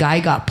night that guy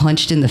got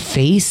punched in the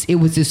face. It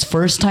was his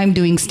first time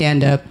doing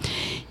stand-up.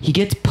 He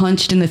gets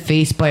punched in the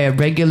face by a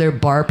regular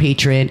bar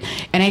patron,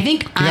 and I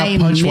think I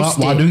missed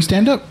while it. doing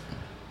stand-up?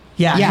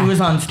 Yeah, he was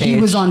on stage. He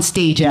was on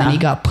stage, and then he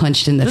got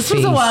punched in the face. This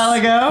was a while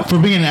ago. For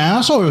being an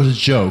asshole, or was it a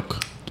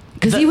joke?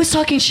 Because he was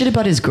talking shit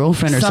about his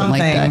girlfriend or something like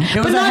that. It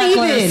was but a not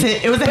heckler even.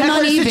 It was a But not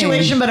heckler even.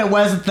 situation, but it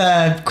was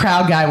the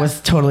crowd guy was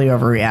totally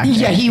overreacting.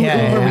 Yeah, he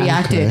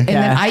overreacted. Okay. And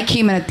then I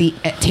came in at the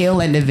tail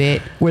end of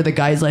it where the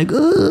guy's like,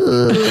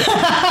 ugh.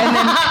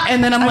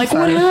 and then I'm like,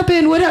 sorry. what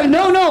happened? What happened?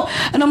 No.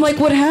 And I'm like,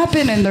 what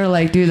happened? And they're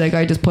like, dude, that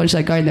guy just punched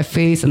that guy in the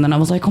face. And then I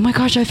was like, oh my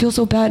gosh, I feel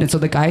so bad. And so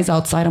the guy's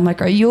outside. I'm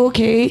like, are you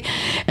okay?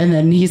 And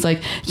then he's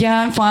like, yeah,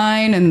 I'm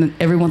fine. And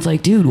everyone's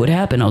like, dude, what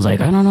happened? I was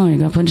like, I don't know. You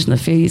got punched in the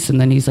face. And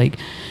then he's like,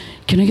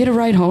 can I get a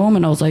ride home?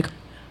 And I was like,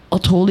 I'll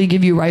totally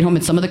give you a ride home.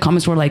 And some of the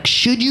comments were like,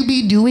 should you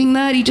be doing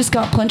that? He just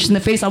got punched in the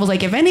face. I was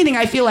like, if anything,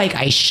 I feel like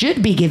I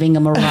should be giving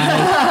him a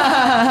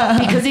ride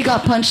because he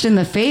got punched in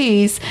the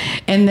face.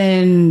 And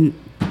then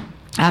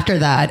after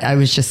that, I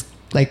was just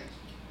like,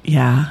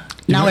 yeah.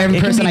 Now every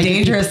it person can be I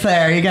dangerous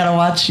there. You gotta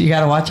watch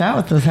out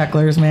with those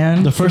hecklers,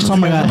 man. The first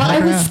time I got but I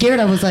was scared.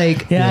 I was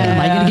like,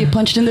 am I going to get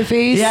punched in the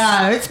face?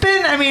 Yeah, it's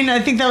been, I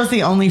think that was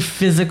the only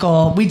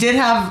physical. We did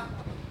have,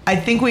 I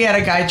think we had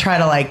a guy try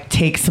to like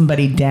take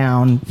somebody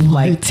down,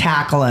 like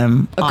tackle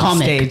him A off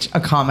comic. stage. A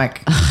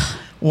comic.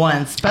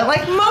 once, but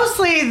like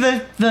mostly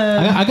the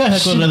I got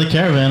heckled at the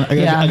caravan.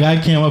 A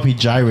guy came up, he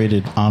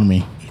gyrated on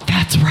me.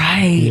 That's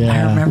right. Yeah.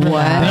 I remember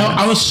that.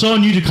 I was so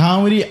new to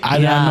comedy. I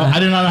did not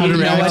know how to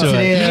react to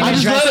it. I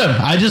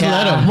just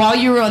let him. While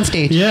you were on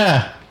stage.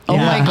 Yeah. Oh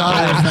my God!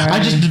 I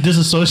just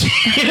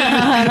disassociated.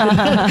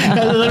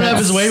 I let him have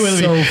his way with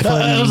me.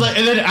 I was like,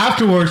 and then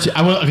afterwards,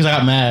 I went because I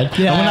got mad.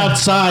 Yeah. I went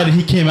outside, and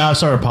he came out,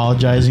 started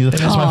apologizing. He's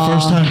like, "It's my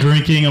first time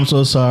drinking. I'm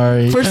so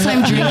sorry." First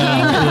time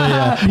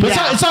drinking. But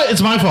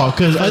it's my fault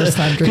because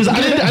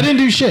I didn't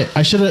do shit.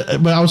 I should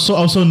have, but I was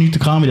so new to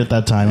comedy at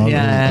that time.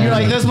 You're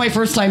like, "That's my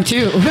first time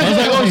too." I was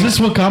like, "Oh, is this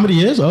what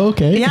comedy is?" Oh,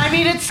 okay. Yeah, I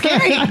mean, it's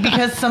scary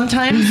because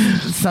sometimes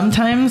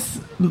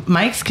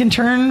mics can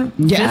turn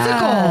physical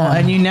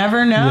and you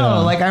never know. Yeah.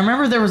 Like I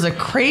remember there was a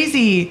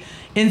crazy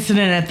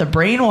incident at the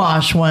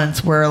Brainwash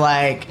once where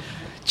like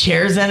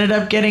chairs ended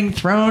up getting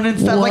thrown and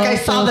stuff. Like I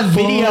saw the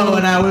video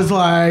and I was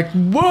like,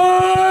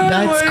 what?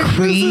 That's like,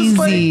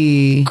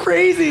 crazy.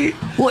 Crazy.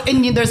 Well,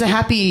 and there's a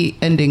happy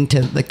ending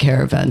to the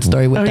caravan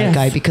story with that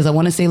guy because I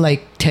want to say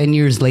like 10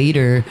 years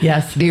later,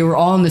 they were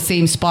all in the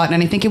same spot.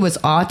 And I think it was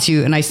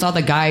Atu and I saw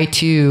the guy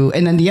too.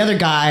 And then the other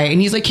guy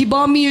and he's like, he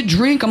bought me a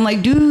drink. I'm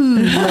like,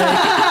 dude,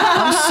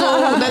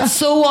 that's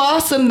so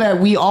awesome that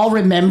we all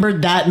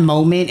remembered that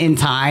moment in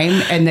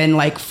time and then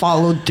like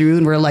followed through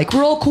and we're like,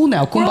 we're all cool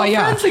now. Kumbaya. We're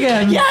all friends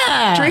again.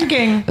 Yeah.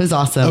 Drinking. It was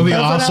awesome. It would be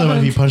awesome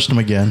if he punched him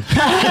again.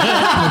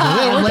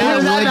 That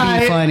would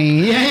be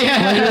funny.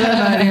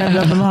 Yeah.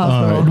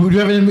 Do you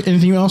have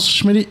anything else,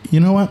 Schmitty? You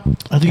know what?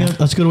 I think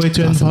that's a good way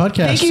to end the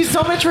podcast. Thank you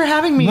so much for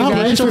having me,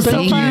 guys. Rachel,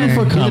 thank you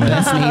for coming.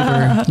 Best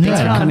neighbor. Thanks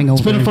for coming over.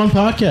 It's been a fun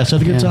podcast.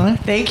 Had a good time?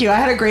 Thank you. I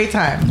had a great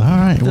time. All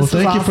right. Well,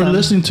 thank you for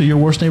listening to Your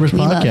Worst Neighbors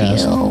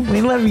podcast.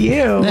 We love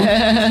you.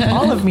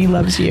 All of me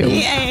loves you.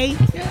 Yay.